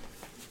don't.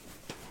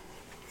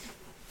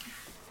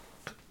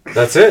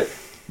 That's it.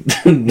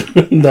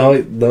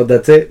 No,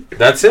 that's it.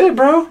 That's it,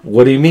 bro.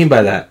 What do you mean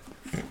by that?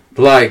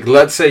 Like,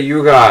 let's say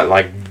you got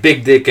like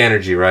big dick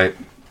energy, right?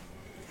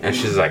 And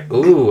she's like,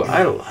 "Ooh,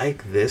 I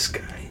like this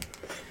guy.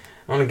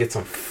 I want to get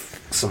some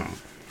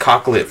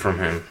cocklet from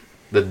him,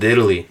 the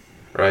diddly,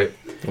 right?"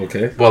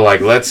 Okay. But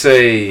like, let's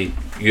say,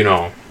 you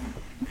know,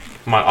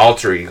 my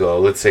alter ego.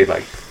 Let's say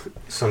like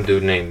some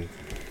dude named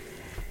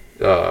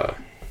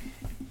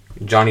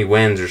Johnny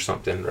Wins or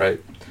something,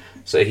 right?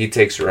 So he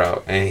takes her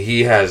out, and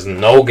he has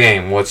no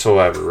game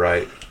whatsoever,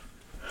 right?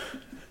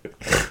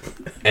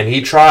 And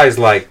he tries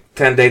like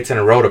 10 dates in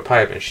a row to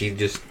pipe, and she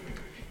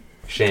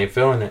ain't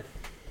feeling it.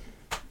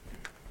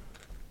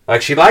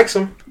 Like, she likes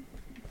him,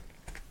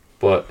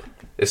 but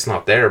it's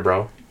not there,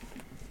 bro.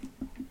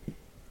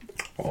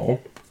 Oh.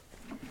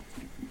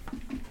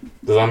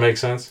 Does that make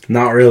sense?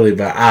 Not really,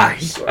 but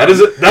That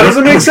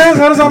doesn't make sense.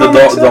 How does that not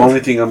make sense? The only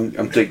thing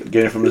I'm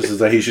getting from this is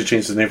that he should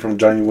change his name from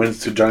Johnny Wins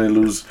to Johnny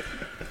Lose.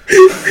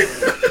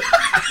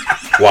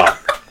 Wow.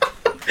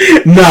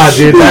 Nah,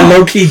 dude, that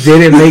low-key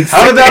didn't make sense.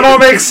 How did that not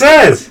make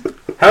sense?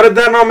 How did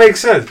that not make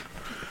sense?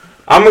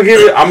 I'm gonna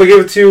give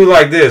it to you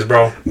like this,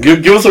 bro.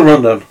 Give us a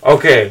rundown.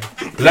 Okay,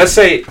 let's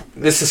say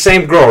this is the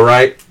same girl,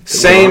 right?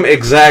 Same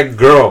exact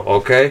girl,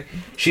 okay?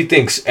 She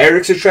thinks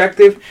Eric's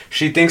attractive.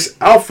 She thinks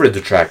Alfred's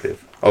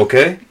attractive,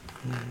 okay?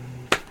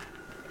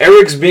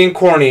 Eric's being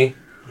corny.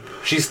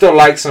 She still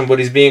likes him, but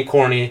he's being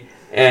corny.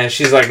 And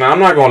she's like, "Nah, I'm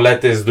not gonna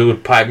let this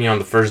dude pipe me on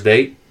the first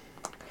date."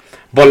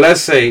 But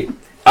let's say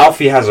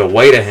Alfie has a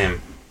way to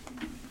him,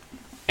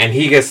 and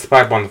he gets to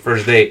pipe on the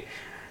first date,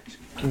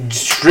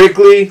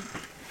 strictly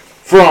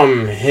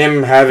from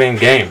him having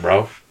game,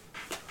 bro.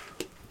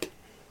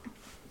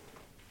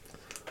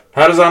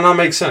 How does that not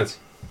make sense?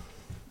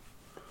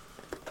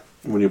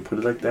 When you put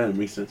it like that, it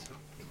makes sense.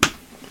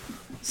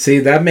 See,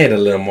 that made a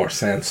little more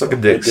sense. Suck a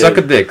dick, suck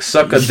a dick,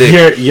 suck a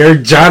dick. Your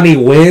Johnny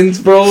Wins,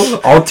 bro.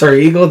 Alter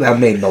ego, that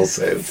made no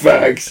sense.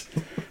 Facts.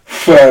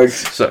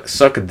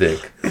 Suck a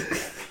dick.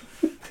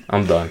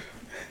 I'm done.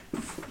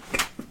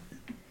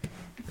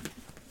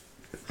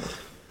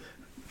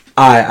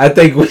 I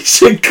think we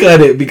should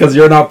cut it because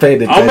you're not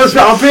paying attention.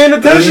 I'm paying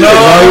attention. No,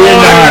 you're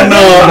not.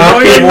 No,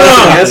 you're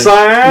not. Yes,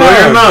 I am. No,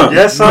 you're not.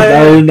 Yes, I am.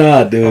 No, you're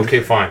not, dude. Okay,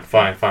 fine.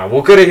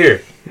 We'll cut it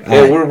here.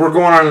 Yeah, we're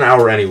going on an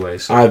hour anyway.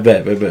 So. I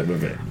bet.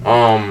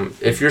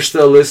 If you're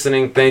still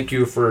listening, thank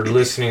you for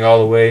listening all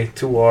the way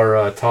to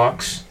our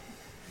talks.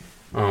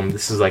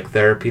 This is like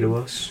therapy to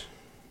us.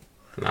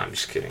 Nah, I'm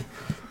just kidding.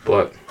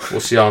 But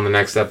we'll see y'all in the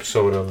next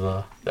episode of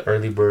the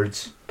Early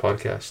Birds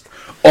podcast.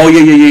 Oh,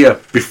 yeah.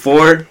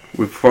 Before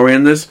we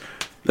end this,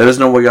 let us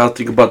know what y'all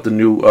think about the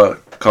new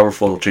cover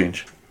photo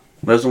change.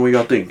 Let us know what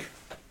y'all think.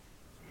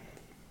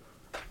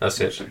 That's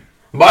it.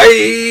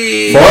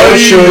 Bye! For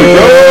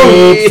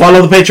sure.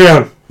 Follow the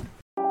Patreon.